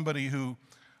somebody who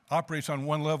operates on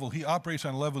one level. He operates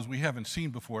on levels we haven't seen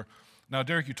before. Now,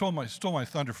 Derek, you stole my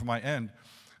thunder from my end.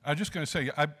 I'm just going to say,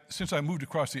 since I moved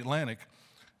across the Atlantic,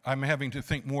 I'm having to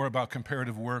think more about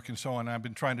comparative work and so on. I've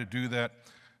been trying to do that.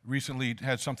 Recently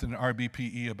had something in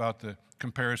RBPE about the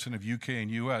comparison of UK and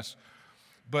US.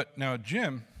 But now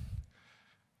Jim,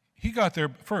 he got there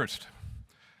first.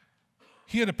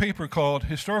 He had a paper called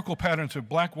Historical Patterns of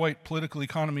Black-White Political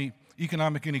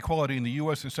Economic Inequality in the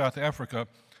US and South Africa,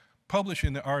 published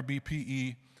in the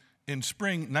RBPE in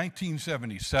spring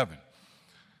 1977.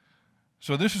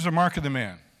 So this is a mark of the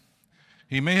man.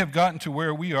 He may have gotten to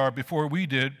where we are before we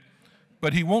did,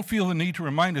 but he won't feel the need to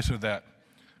remind us of that.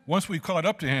 Once we've caught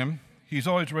up to him, he's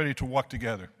always ready to walk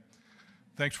together.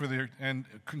 Thanks and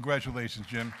congratulations,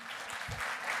 Jim.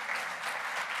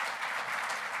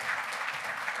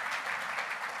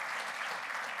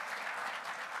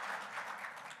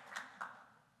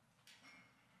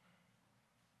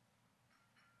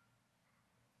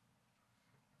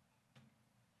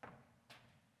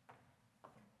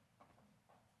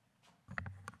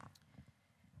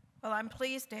 Well, I'm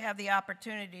pleased to have the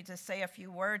opportunity to say a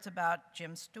few words about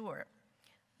Jim Stewart,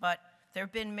 but there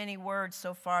have been many words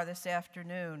so far this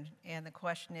afternoon, and the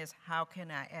question is, how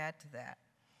can I add to that?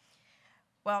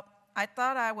 Well, I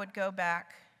thought I would go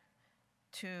back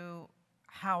to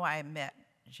how I met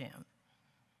Jim,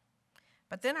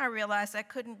 but then I realized I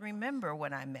couldn't remember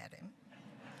when I met him.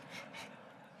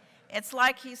 It's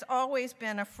like he's always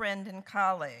been a friend and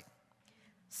colleague.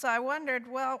 So I wondered,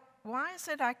 well, why is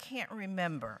it I can't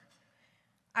remember?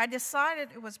 I decided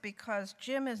it was because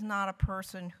Jim is not a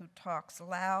person who talks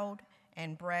loud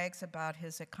and brags about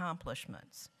his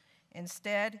accomplishments.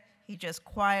 Instead, he just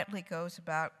quietly goes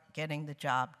about getting the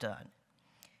job done.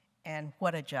 And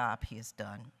what a job he has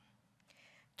done.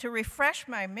 To refresh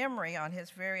my memory on his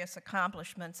various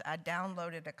accomplishments, I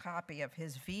downloaded a copy of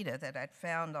his Vita that I'd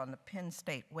found on the Penn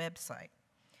State website.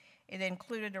 It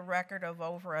included a record of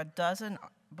over a dozen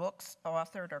books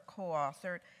authored or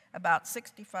co-authored, about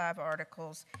 65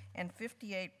 articles, and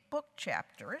 58 book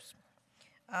chapters,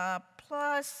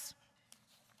 plus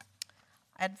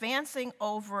advising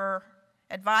over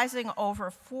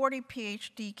 40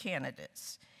 PhD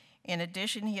candidates. In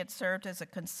addition, he had served as a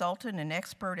consultant and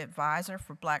expert advisor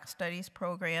for Black Studies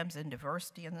programs and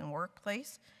diversity in the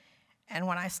workplace. And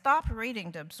when I stopped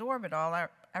reading to absorb it all,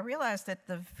 I realized that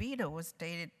the Vita was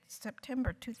dated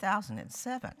September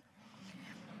 2007.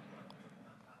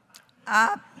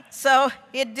 So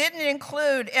it didn't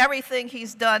include everything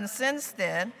he's done since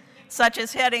then, such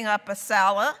as heading up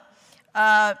ASALA.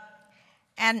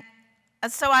 And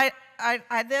so I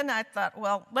thought,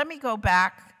 well, let me go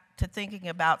back to thinking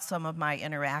about some of my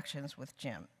interactions with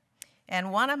Jim.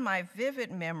 And one of my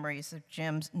vivid memories of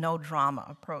Jim's no-drama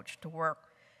approach to work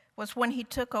was when he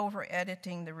took over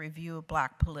editing the Review of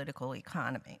Black Political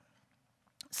Economy.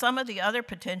 Some of the other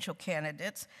potential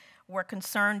candidates were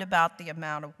concerned about the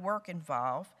amount of work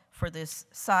involved for this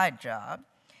side job,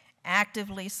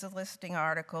 actively soliciting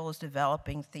articles,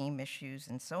 developing theme issues,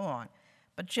 and so on.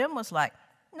 But Jim was like,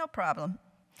 no problem.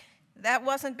 That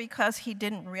wasn't because he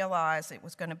didn't realize it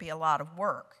was going to be a lot of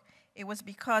work. It was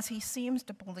because he seems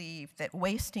to believe that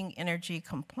wasting energy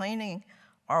complaining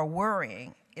or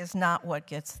worrying is not what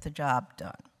gets the job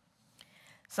done.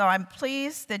 So I'm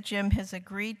pleased that Jim has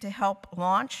agreed to help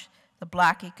launch the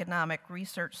Black Economic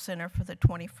Research Center for the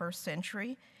 21st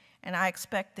Century, and I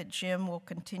expect that Jim will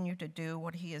continue to do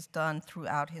what he has done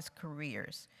throughout his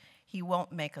careers. He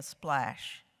won't make a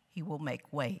splash, he will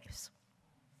make waves.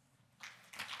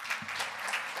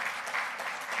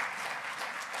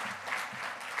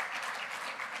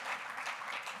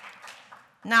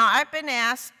 Now, I've been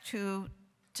asked to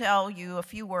tell you a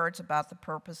few words about the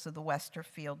purpose of the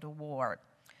Westerfield Award.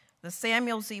 The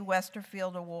Samuel Z.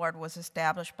 Westerfield Award was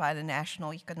established by the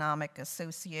National Economic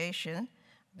Association,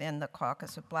 then the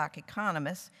Caucus of Black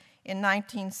Economists, in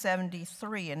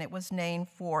 1973, and it was named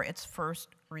for its first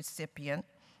recipient,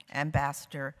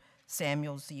 Ambassador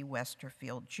Samuel Z.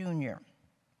 Westerfield, Jr.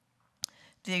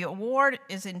 The award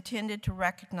is intended to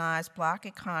recognize Black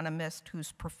economists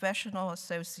whose professional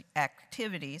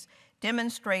activities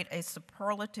demonstrate a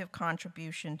superlative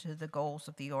contribution to the goals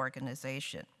of the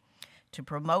organization, to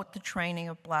promote the training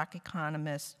of Black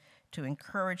economists, to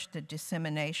encourage the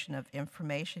dissemination of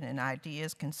information and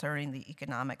ideas concerning the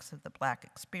economics of the Black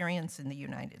experience in the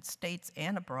United States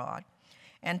and abroad,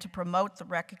 and to promote the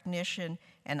recognition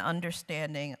and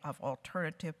understanding of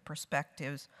alternative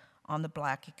perspectives on the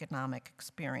Black economic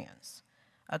experience.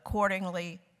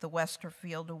 Accordingly, the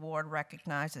Westerfield Award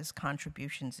recognizes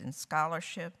contributions in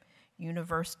scholarship,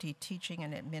 university teaching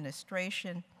and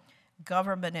administration,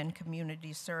 government and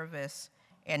community service,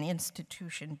 and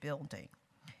institution building.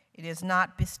 It is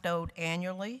not bestowed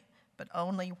annually, but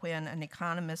only when an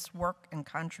economist's work and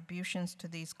contributions to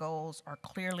these goals are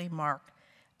clearly marked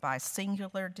by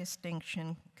singular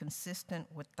distinction consistent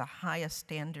with the highest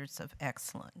standards of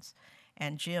excellence.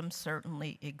 And Jim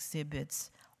certainly exhibits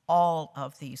all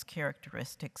of these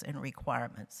characteristics and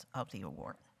requirements of the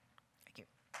award. Thank you.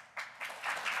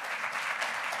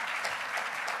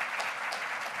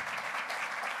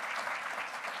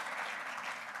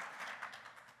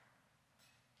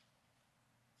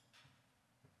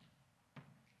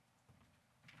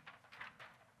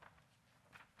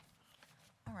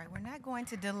 All right, we're not going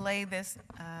to delay this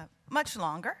much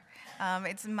longer.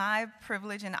 It's my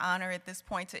privilege and honor at this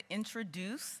point to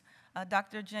introduce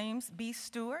Dr. James B.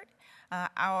 Stewart,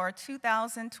 our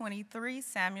 2023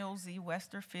 Samuel Z.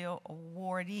 Westerfield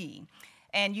awardee.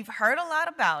 And you've heard a lot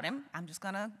about him. I'm just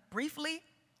going to briefly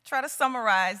try to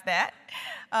summarize that.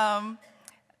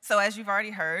 So as you've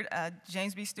already heard,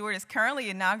 James B. Stewart is currently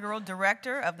inaugural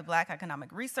director of the Black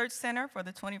Economic Research Center for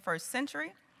the 21st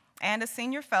Century and a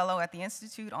senior fellow at the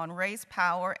Institute on Race,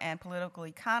 Power, and Political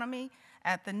Economy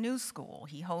at the New School.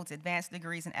 He holds advanced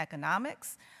degrees in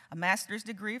economics, a master's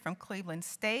degree from Cleveland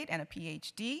State, and a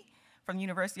PhD from the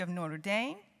University of Notre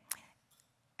Dame.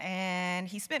 And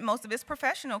he spent most of his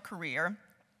professional career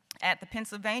at the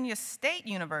Pennsylvania State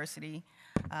University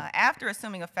after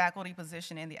assuming a faculty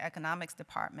position in the economics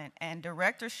department and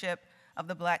directorship of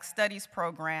the Black Studies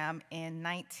program in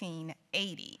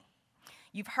 1980.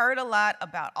 You've heard a lot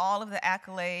about all of the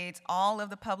accolades, all of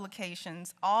the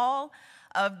publications, all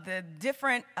of the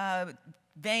different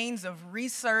veins of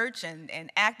research and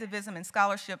activism and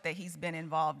scholarship that he's been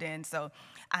involved in. So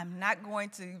I'm not going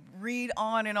to read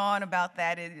on and on about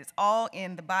that. It is all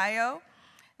in the bio,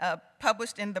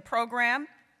 published in the program.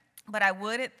 But I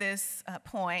would at this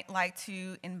point like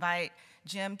to invite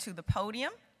Jim to the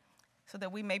podium so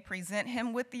that we may present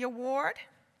him with the award.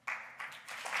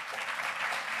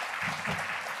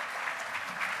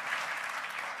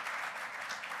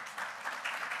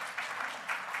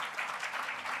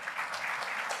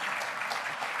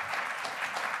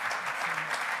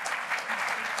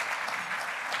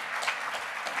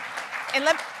 And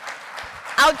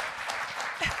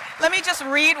let me just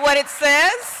read what it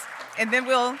says, and then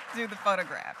we'll do the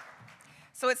photograph.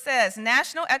 So it says,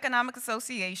 National Economic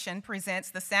Association presents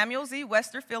the Samuel Z.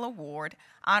 Westerfield Award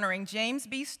honoring James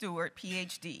B. Stewart,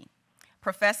 PhD,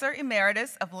 Professor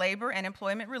Emeritus of Labor and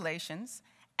Employment Relations,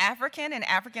 African and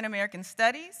African American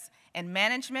Studies, and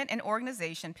Management and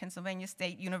Organization, Pennsylvania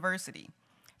State University,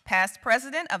 past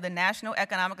president of the National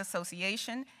Economic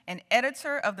Association and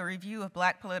editor of the Review of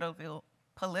Black Political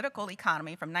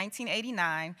Economy from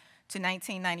 1989 to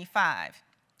 1995.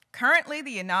 Currently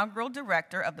the inaugural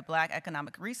director of the Black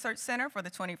Economic Research Center for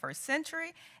the 21st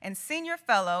Century and senior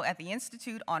fellow at the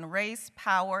Institute on Race,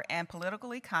 Power, and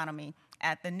Political Economy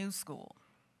at the New School.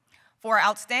 For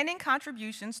outstanding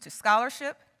contributions to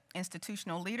scholarship,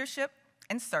 institutional leadership,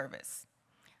 and service.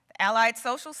 The Allied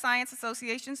Social Science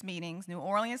Association's meetings, New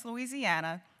Orleans,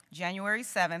 Louisiana, January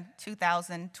 7th,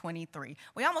 2023.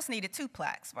 We almost needed 2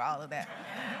 plaques for all of that.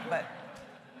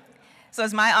 So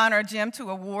it's my honor, Jim, to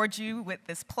award you with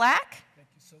this plaque. Thank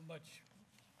you so much.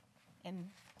 And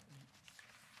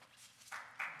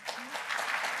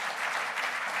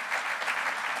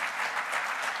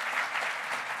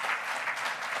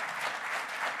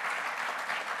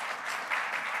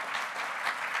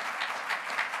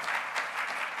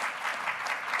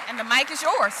the mic is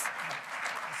yours.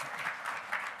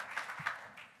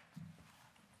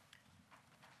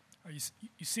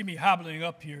 You see me hobbling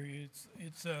up here.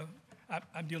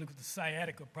 I'm dealing with the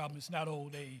sciatica problem. It's not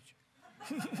old age.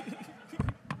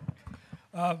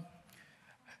 I'm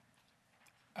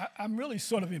really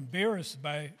sort of embarrassed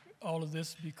by all of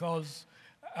this because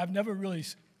I've never really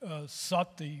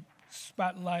sought the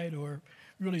spotlight or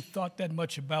really thought that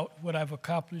much about what I've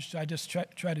accomplished. I just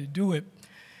try to do it.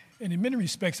 And in many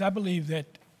respects, I believe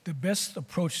that the best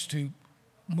approach to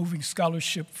moving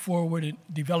scholarship forward and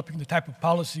developing the type of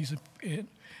policies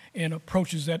and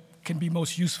approaches that can be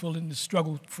most useful in the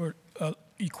struggle for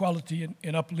equality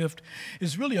and uplift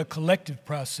is really a collective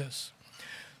process.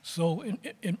 So in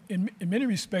many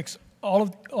respects, all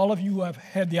of you I've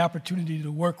had the opportunity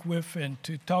to work with and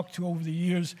to talk to over the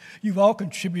years, you've all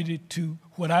contributed to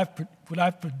what I've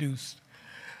produced.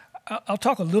 I'll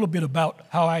talk a little bit about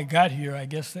how I got here. I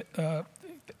guess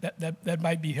that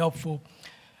might be helpful.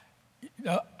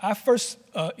 I first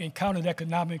encountered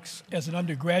economics as an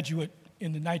undergraduate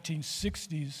in the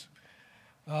 1960s.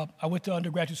 I went to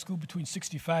undergraduate school between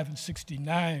 65 and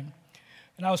 69.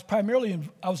 And I was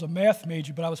a math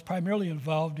major, but I was primarily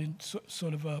involved in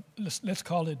sort of, let's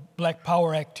call it Black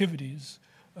Power activities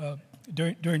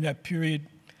during that period.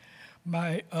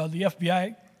 The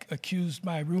FBI accused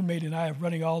my roommate and I of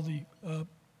running all the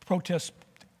protests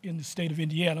in the state of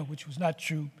Indiana, which was not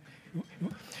true.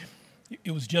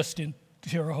 It was just in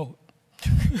Terre Haute.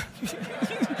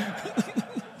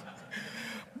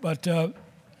 But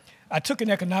I took an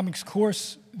economics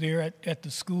course there at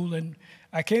the school, and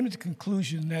I came to the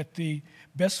conclusion that the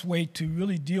best way to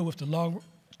really deal with the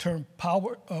long-term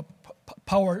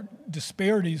power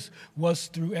disparities was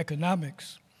through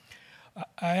economics.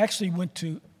 I actually went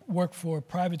to work for a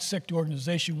private sector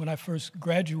organization when I first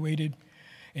graduated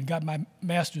and got my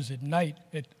master's at night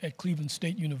at Cleveland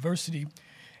State University.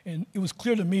 And it was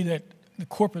clear to me that the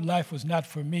corporate life was not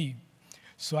for me.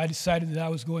 So I decided that I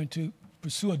was going to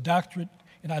pursue a doctorate,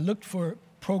 and I looked for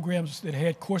programs that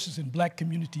had courses in Black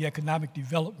community economic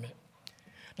development.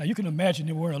 Now you can imagine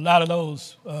there weren't a lot of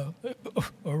those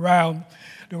around.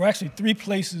 There were actually 3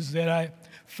 places that I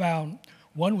found.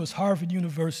 One was Harvard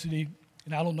University,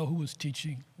 and I don't know who was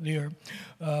teaching there,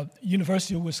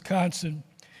 University of Wisconsin,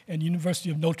 and University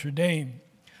of Notre Dame.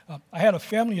 I had a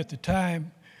family at the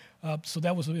time, so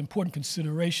that was an important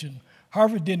consideration.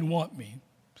 Harvard didn't want me,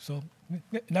 so and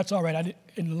that's all right.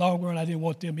 In the long run, I didn't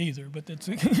want them either, but that's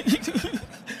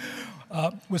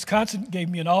Wisconsin gave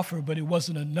me an offer, but it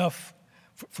wasn't enough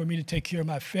for me to take care of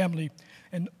my family,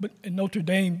 and Notre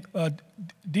Dame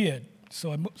did.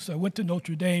 So I went to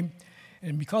Notre Dame,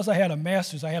 and because I had a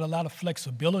master's, I had a lot of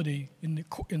flexibility in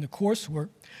the coursework.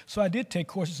 So I did take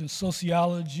courses in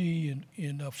sociology and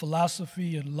in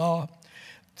philosophy and law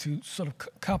to sort of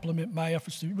complement my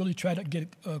efforts to really try to get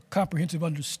a comprehensive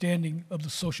understanding of the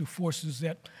social forces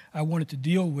that I wanted to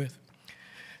deal with.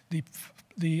 The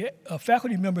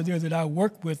faculty member there that I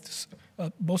worked with,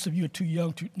 most of you are too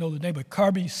young to know the name, but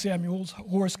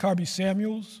Horace Carby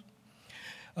Samuels.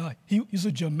 He's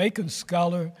a Jamaican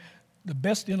scholar, the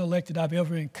best intellect that I've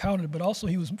ever encountered, but also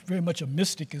he was very much a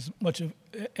mystic as much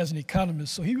as an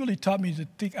economist. So he really taught me to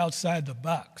think outside the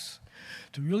box,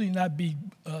 to really not be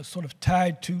sort of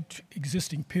tied to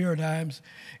existing paradigms,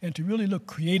 and to really look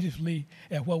creatively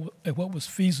at what was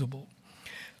feasible.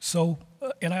 So,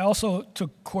 and I also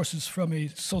took courses from a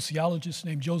sociologist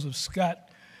named Joseph Scott,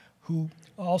 who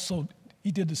also,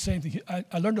 he did the same thing.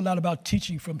 I learned a lot about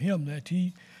teaching from him, that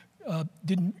he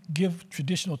didn't give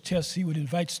traditional tests. He would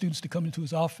invite students to come into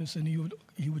his office, and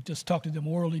he would just talk to them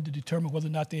orally to determine whether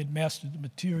or not they had mastered the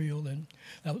material, and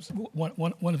that was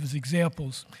one of his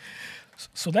examples.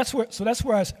 So that's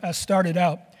where I started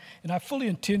out, and I fully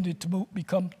intended to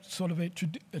become sort of a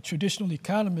traditional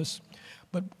economist.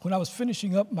 But when I was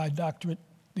finishing up my doctorate,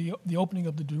 the opening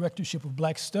of the Directorship of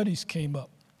Black Studies came up,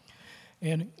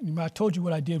 and I told you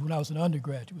what I did when I was an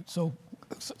undergraduate. So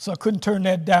I couldn't turn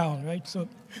that down, right? So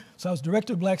I was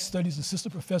Director of Black Studies,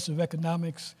 Assistant Professor of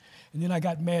Economics, and then I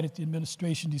got mad at the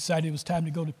administration, decided it was time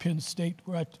to go to Penn State,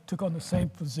 where I took on the same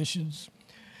positions.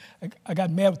 I got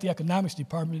mad with the economics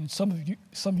department, and some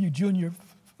of you junior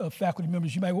faculty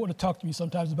members, you might want to talk to me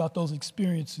sometimes about those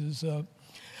experiences.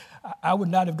 I would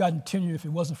not have gotten tenure if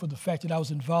it wasn't for the fact that I was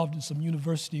involved in some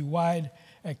university-wide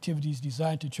activities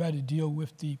designed to try to deal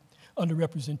with the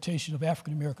underrepresentation of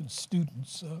African-American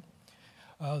students.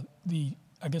 I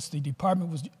guess the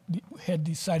department had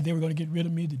decided they were going to get rid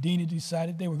of me. The dean had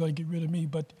decided they were going to get rid of me,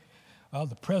 but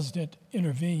the president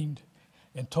intervened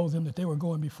and told them that they were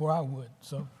going before I would.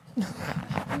 So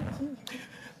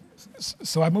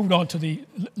I moved on to the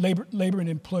Labor and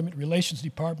Employment Relations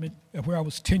Department, where I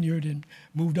was tenured and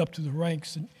moved up to the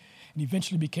ranks and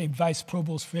eventually became Vice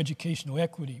Provost for Educational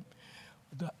Equity.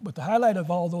 But the highlight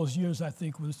of all those years, I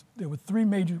think, was there were 3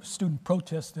 major student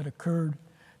protests that occurred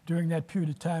during that period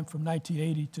of time from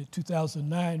 1980 to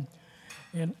 2009.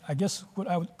 And I guess what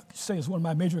I would say is one of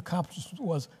my major accomplishments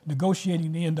was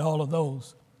negotiating the end to all of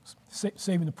those,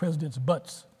 saving the president's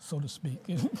butts, so to speak.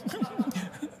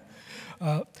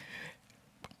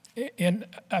 And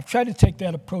I've tried to take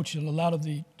that approach in a lot of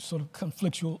the sort of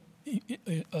conflictual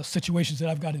situations that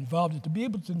I've got involved in, to be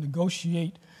able to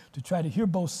negotiate, to try to hear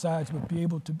both sides, but be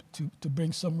able to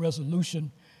bring some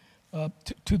resolution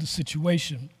to the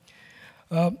situation.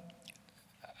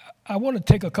 I want to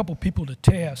take a couple people to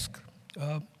task.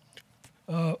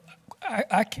 When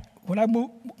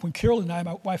Carol and I,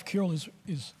 my wife Carol is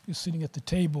sitting at the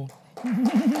table.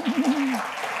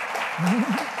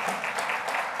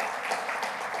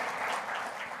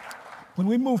 When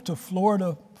we moved to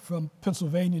Florida from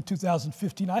Pennsylvania in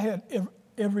 2015, I had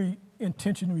every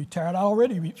intention to retire. I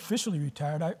already officially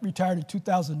retired. I retired in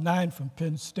 2009 from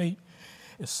Penn State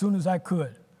as soon as I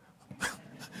could.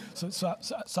 So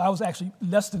I was actually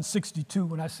less than 62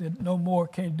 when I said, no more,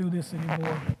 can't do this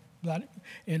anymore.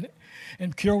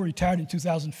 And Carol retired in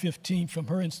 2015 from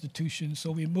her institution,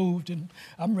 so we moved, and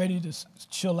I'm ready to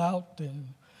chill out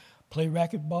and play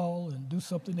racquetball and do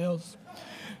something else.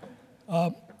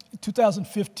 In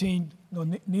 2015,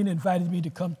 Nina invited me to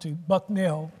come to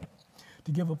Bucknell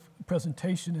to give a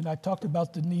presentation, and I talked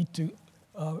about the need to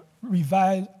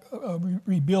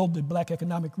rebuild the Black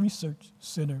Economic Research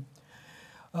Center.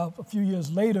 A few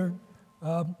years later,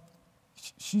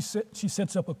 she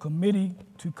sets up a committee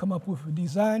to come up with a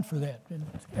design for that and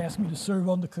asked me to serve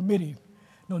on the committee.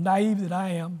 Naive that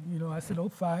I am, I said, oh,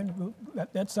 fine, well,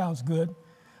 that sounds good.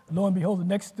 Lo and behold, the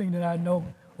next thing that I know,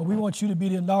 well, we want you to be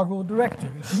the inaugural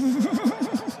director.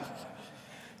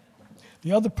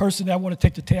 The other person I want to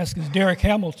take to task is Derek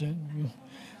Hamilton.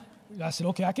 I said,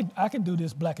 okay, I can do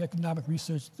this Black Economic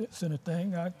Research Center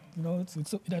thing.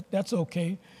 That's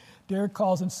okay. Derek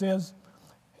calls and says,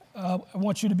 I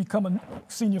want you to become a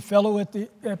senior fellow at the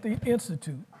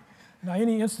Institute. Now,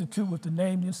 any institute with the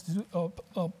name Institute of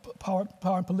Power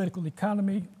and Political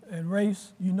Economy and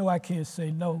Race, I can't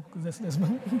say no, because that's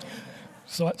my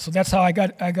so that's how I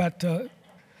got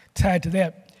tied to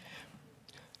that.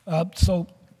 So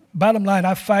bottom line,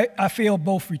 I failed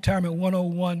both Retirement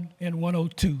 101 and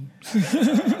 102.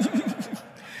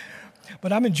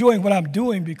 But I'm enjoying what I'm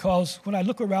doing, because when I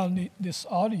look around this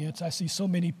audience, I see so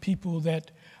many people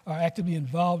that are actively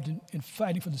involved in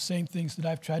fighting for the same things that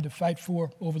I've tried to fight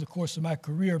for over the course of my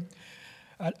career.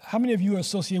 How many of you are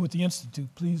associated with the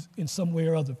Institute, please, in some way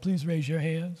or other? Please raise your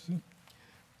hands.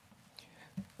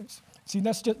 See,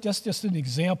 that's just an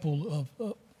example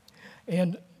of,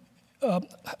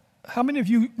 how many of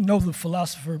you know the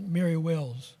philosopher Mary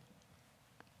Wells?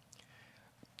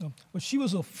 Well, she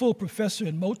was a full professor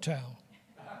in Motown.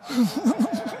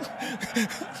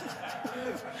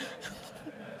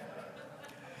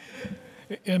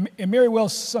 And Mary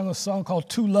Wells sung a song called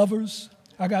Two Lovers.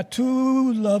 I got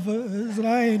two lovers and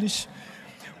I ain't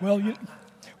well,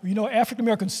 African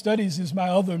American studies is my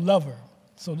other lover,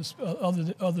 so this,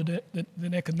 other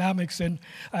than economics. And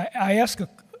I asked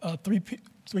three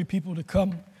people to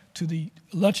come to the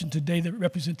luncheon today that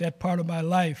represent that part of my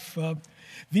life.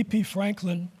 VP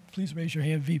Franklin, please raise your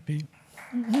hand, VP.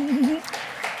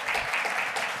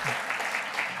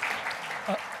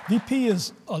 VP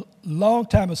is a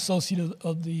longtime associate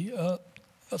of the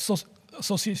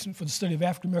Association for the Study of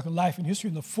African American Life and History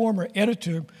and the former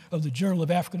editor of the Journal of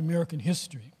African American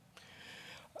History.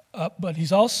 But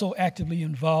he's also actively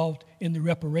involved in the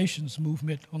reparations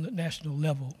movement on the national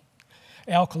level.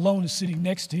 Al Colon is sitting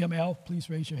next to him. Al, please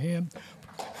raise your hand.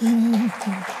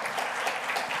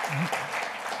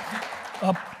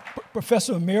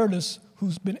 Professor Emeritus,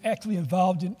 who's been actively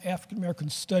involved in African American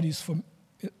studies for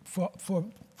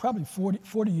probably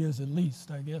 40 years at least,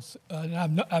 I guess.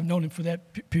 And I've known him for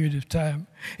that period of time.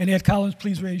 And Ed Collins,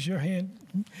 please raise your hand.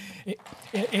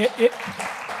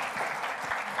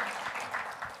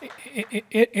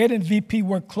 Ed and VP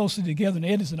work closely together, and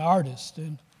Ed is an artist,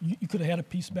 and you could have had a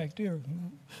piece back there.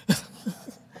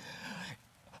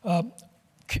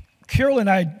 Carol and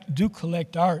I do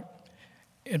collect art,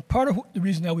 and part of the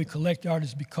reason that we collect art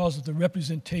is because of the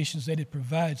representations that it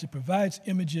provides. It provides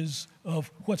images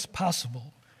of what's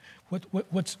possible,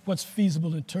 what's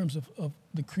feasible in terms of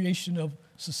the creation of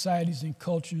societies and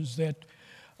cultures that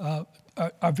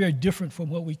are very different from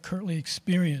what we currently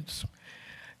experience.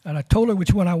 And I told her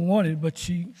which one I wanted, but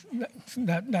she's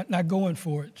not going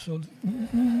for it. So,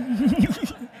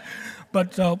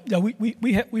 but yeah,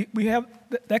 we have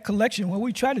that collection. What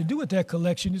we try to do with that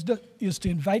collection is to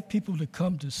invite people to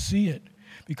come to see it,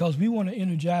 because we want to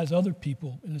energize other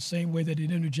people in the same way that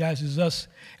it energizes us.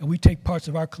 And we take parts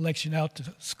of our collection out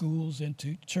to schools and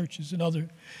to churches and other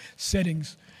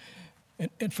settings.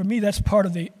 And for me, that's part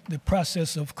of the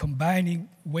process of combining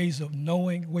ways of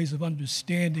knowing, ways of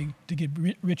understanding to get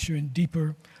richer and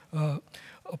deeper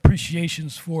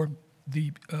appreciations for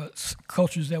the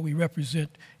cultures that we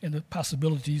represent and the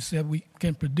possibilities that we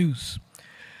can produce.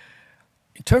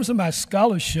 In terms of my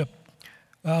scholarship,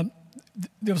 there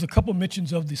was a couple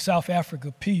mentions of the South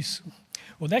Africa piece.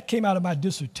 Well, that came out of my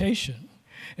dissertation,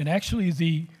 and actually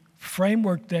the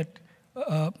framework that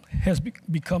has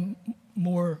become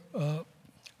more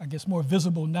I guess, more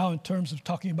visible now in terms of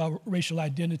talking about racial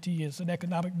identity as an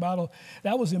economic model.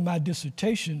 That was in my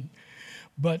dissertation,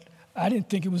 but I didn't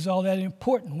think it was all that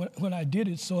important when I did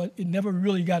it, so it never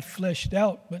really got fleshed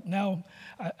out. But now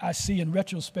I see in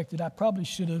retrospect that I probably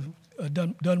should have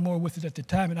done more with it at the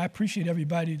time, and I appreciate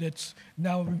everybody that's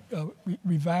now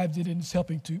revived it and is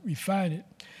helping to refine it.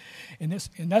 And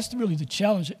that's really the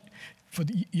challenge. For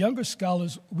the younger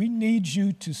scholars, we need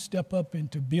you to step up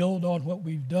and to build on what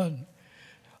we've done.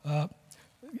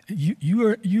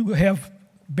 You have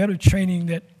better training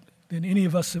than any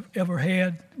of us have ever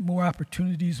had, more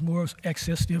opportunities, more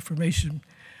access to information,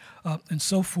 and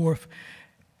so forth.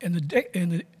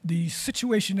 And the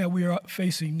situation that we are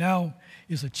facing now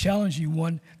is a challenging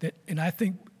one and I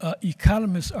think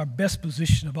economists are best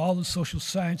positioned of all the social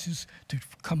sciences to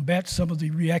combat some of the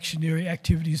reactionary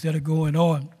activities that are going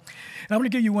on. And I'm going to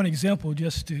give you one example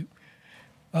just to,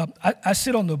 I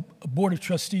sit on the board of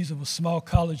trustees of a small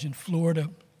college in Florida,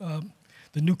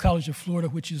 the New College of Florida,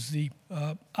 which is the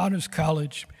honors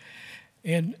college.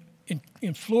 And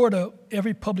in Florida,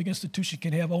 every public institution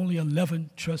can have only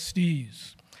 11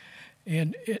 trustees.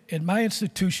 And at my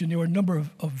institution, there were a number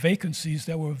of vacancies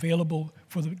that were available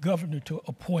for the governor to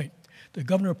appoint. The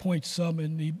governor appoints some,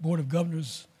 and the Board of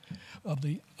Governors of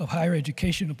Higher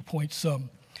Education appoints some.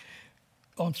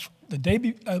 On the day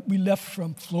we left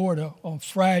from Florida on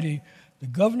Friday, the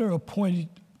governor appointed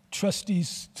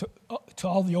trustees to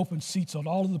all the open seats on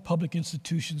all of the public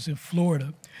institutions in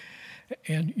Florida.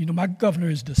 And, you know, my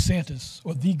governor is DeSantis,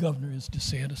 or the governor is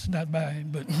DeSantis, not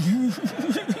mine, but...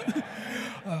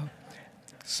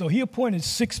 So he appointed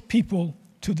 6 people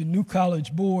to the New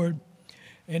College board,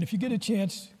 and if you get a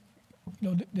chance, you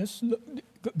know, just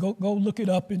go look it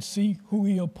up and see who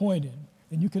he appointed,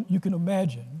 and you can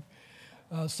imagine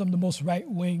some of the most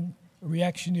right-wing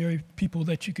reactionary people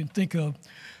that you can think of.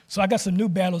 So I got some new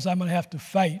battles I'm going to have to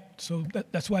fight. So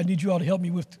that's why I need you all to help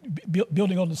me with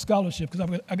building on the scholarship,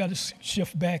 because I got to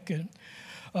shift back, and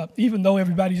even though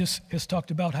everybody just has talked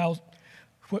about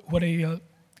what a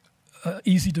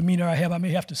easy demeanor I have, I may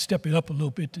have to step it up a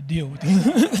little bit to deal with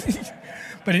it.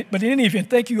 But in any event,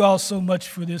 thank you all so much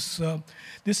for this.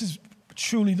 This is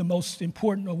truly the most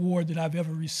important award that I've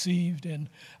ever received, and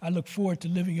I look forward to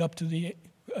living up to the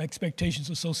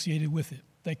expectations associated with it.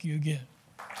 Thank you again.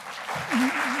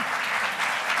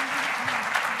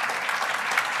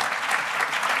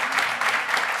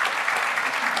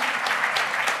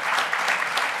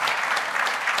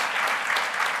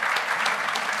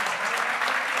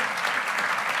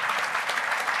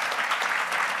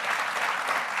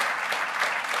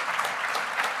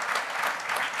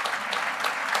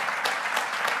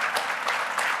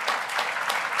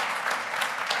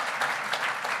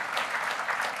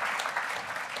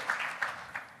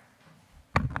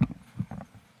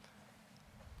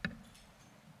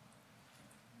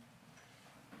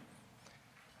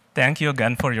 Thank you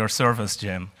again for your service,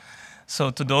 Jim. So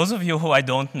to those of you who I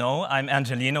don't know, I'm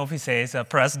Angelino Vicesa,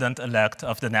 President-elect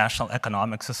of the National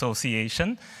Economics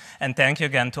Association, and thank you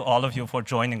again to all of you for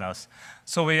joining us.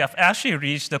 So we have actually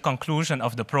reached the conclusion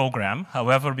of the program.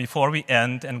 However, before we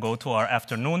end and go to our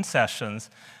afternoon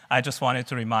sessions, I just wanted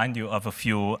to remind you of a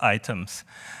few items.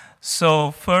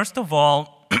 So first of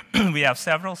all, we have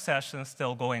several sessions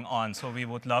still going on, so we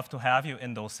would love to have you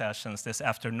in those sessions this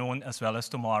afternoon as well as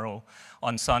tomorrow.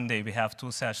 On Sunday, we have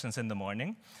 2 sessions in the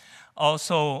morning.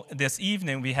 Also, this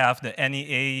evening, we have the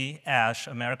NEA, ASH,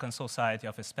 American Society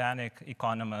of Hispanic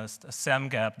Economists,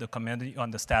 SEMGAP, the Committee on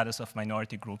the Status of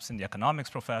Minority Groups in the Economics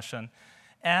Profession,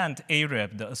 and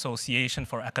ARIB, the Association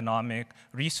for Economic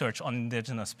Research on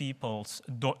Indigenous Peoples,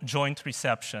 joint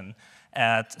reception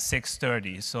at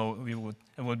 6:30. So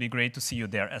it would be great to see you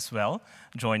there as well.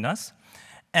 Join us.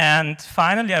 And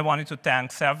finally, I wanted to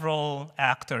thank several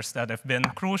actors that have been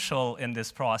crucial in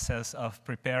this process of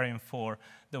preparing for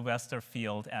the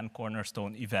Westerfield and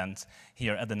Cornerstone events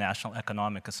here at the National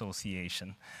Economic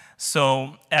Association.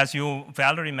 So, as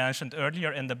Valerie mentioned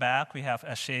earlier, in the back, we have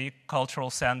Ashe Cultural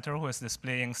Center, who is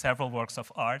displaying several works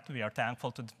of art. We are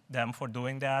thankful to them for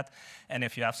doing that. And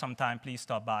if you have some time, please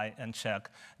stop by and check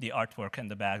the artwork in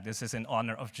the back. This is in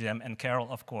honor of Jim and Carol,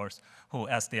 of course, who,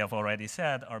 as they have already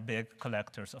said, are big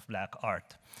collectors of Black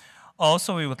art.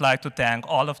 Also, we would like to thank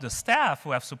all of the staff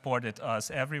who have supported us,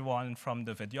 everyone from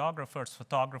the videographers,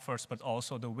 photographers, but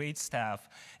also the wait staff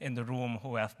in the room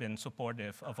who have been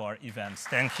supportive of our events.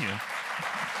 Thank you.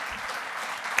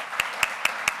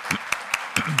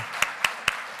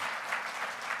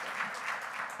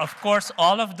 Of course,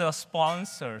 all of the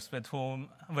sponsors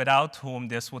without whom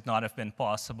this would not have been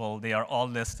possible, they are all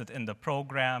listed in the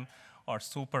program. Our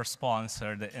super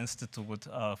sponsor, the Institute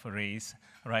of Race,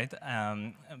 right,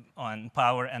 on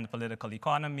Power and Political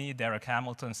Economy, Derek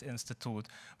Hamilton's Institute,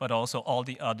 but also all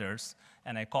the others.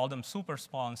 And I call them super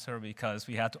sponsor because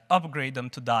we had to upgrade them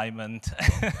to Diamond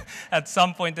at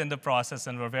some point in the process,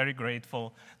 and we're very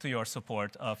grateful to your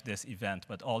support of this event,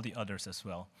 but all the others as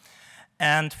well.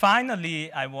 And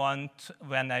finally, I want,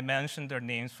 when I mention their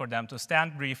names, for them to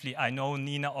stand briefly. I know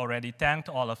Nina already thanked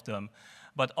all of them,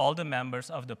 but all the members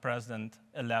of the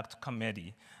President-elect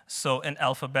Committee. So in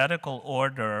alphabetical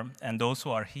order, and those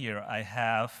who are here, I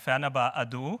have Fenaba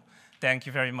Adu. Thank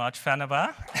you very much,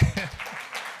 Fenaba.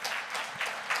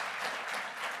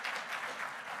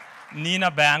 Nina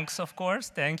Banks, of course.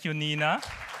 Thank you, Nina.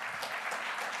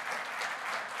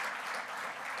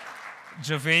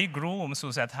 Javay Grooms,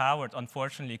 who's at Howard,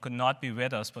 unfortunately could not be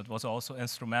with us, but was also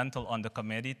instrumental on the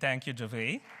committee. Thank you,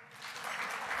 Javay.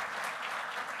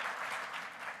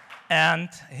 And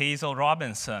Hazel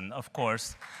Robinson, of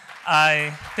course.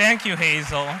 Thank you,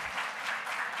 Hazel.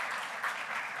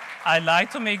 I like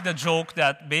to make the joke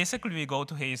that basically we go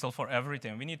to Hazel for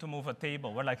everything. We need to move a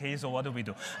table. We're like, Hazel, what do we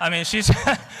do? I mean, she's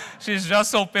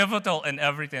just so pivotal in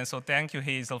everything. So thank you,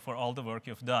 Hazel, for all the work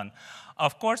you've done.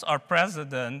 Of course, our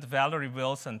president, Valerie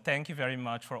Wilson, thank you very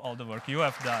much for all the work you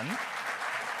have done.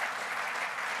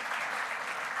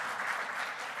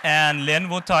 And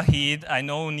Linwood Tawhid, I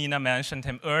know Nina mentioned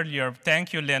him earlier.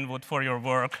 Thank you, Linwood, for your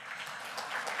work,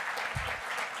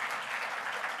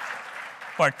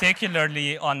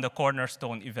 particularly on the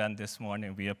Cornerstone event this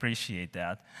morning. We appreciate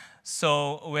that.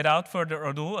 So without further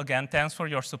ado, again, thanks for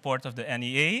your support of the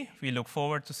NEA. We look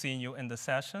forward to seeing you in the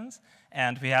sessions.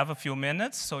 And we have a few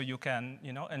minutes so you can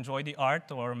enjoy the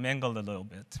art or mingle a little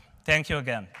bit. Thank you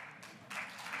again.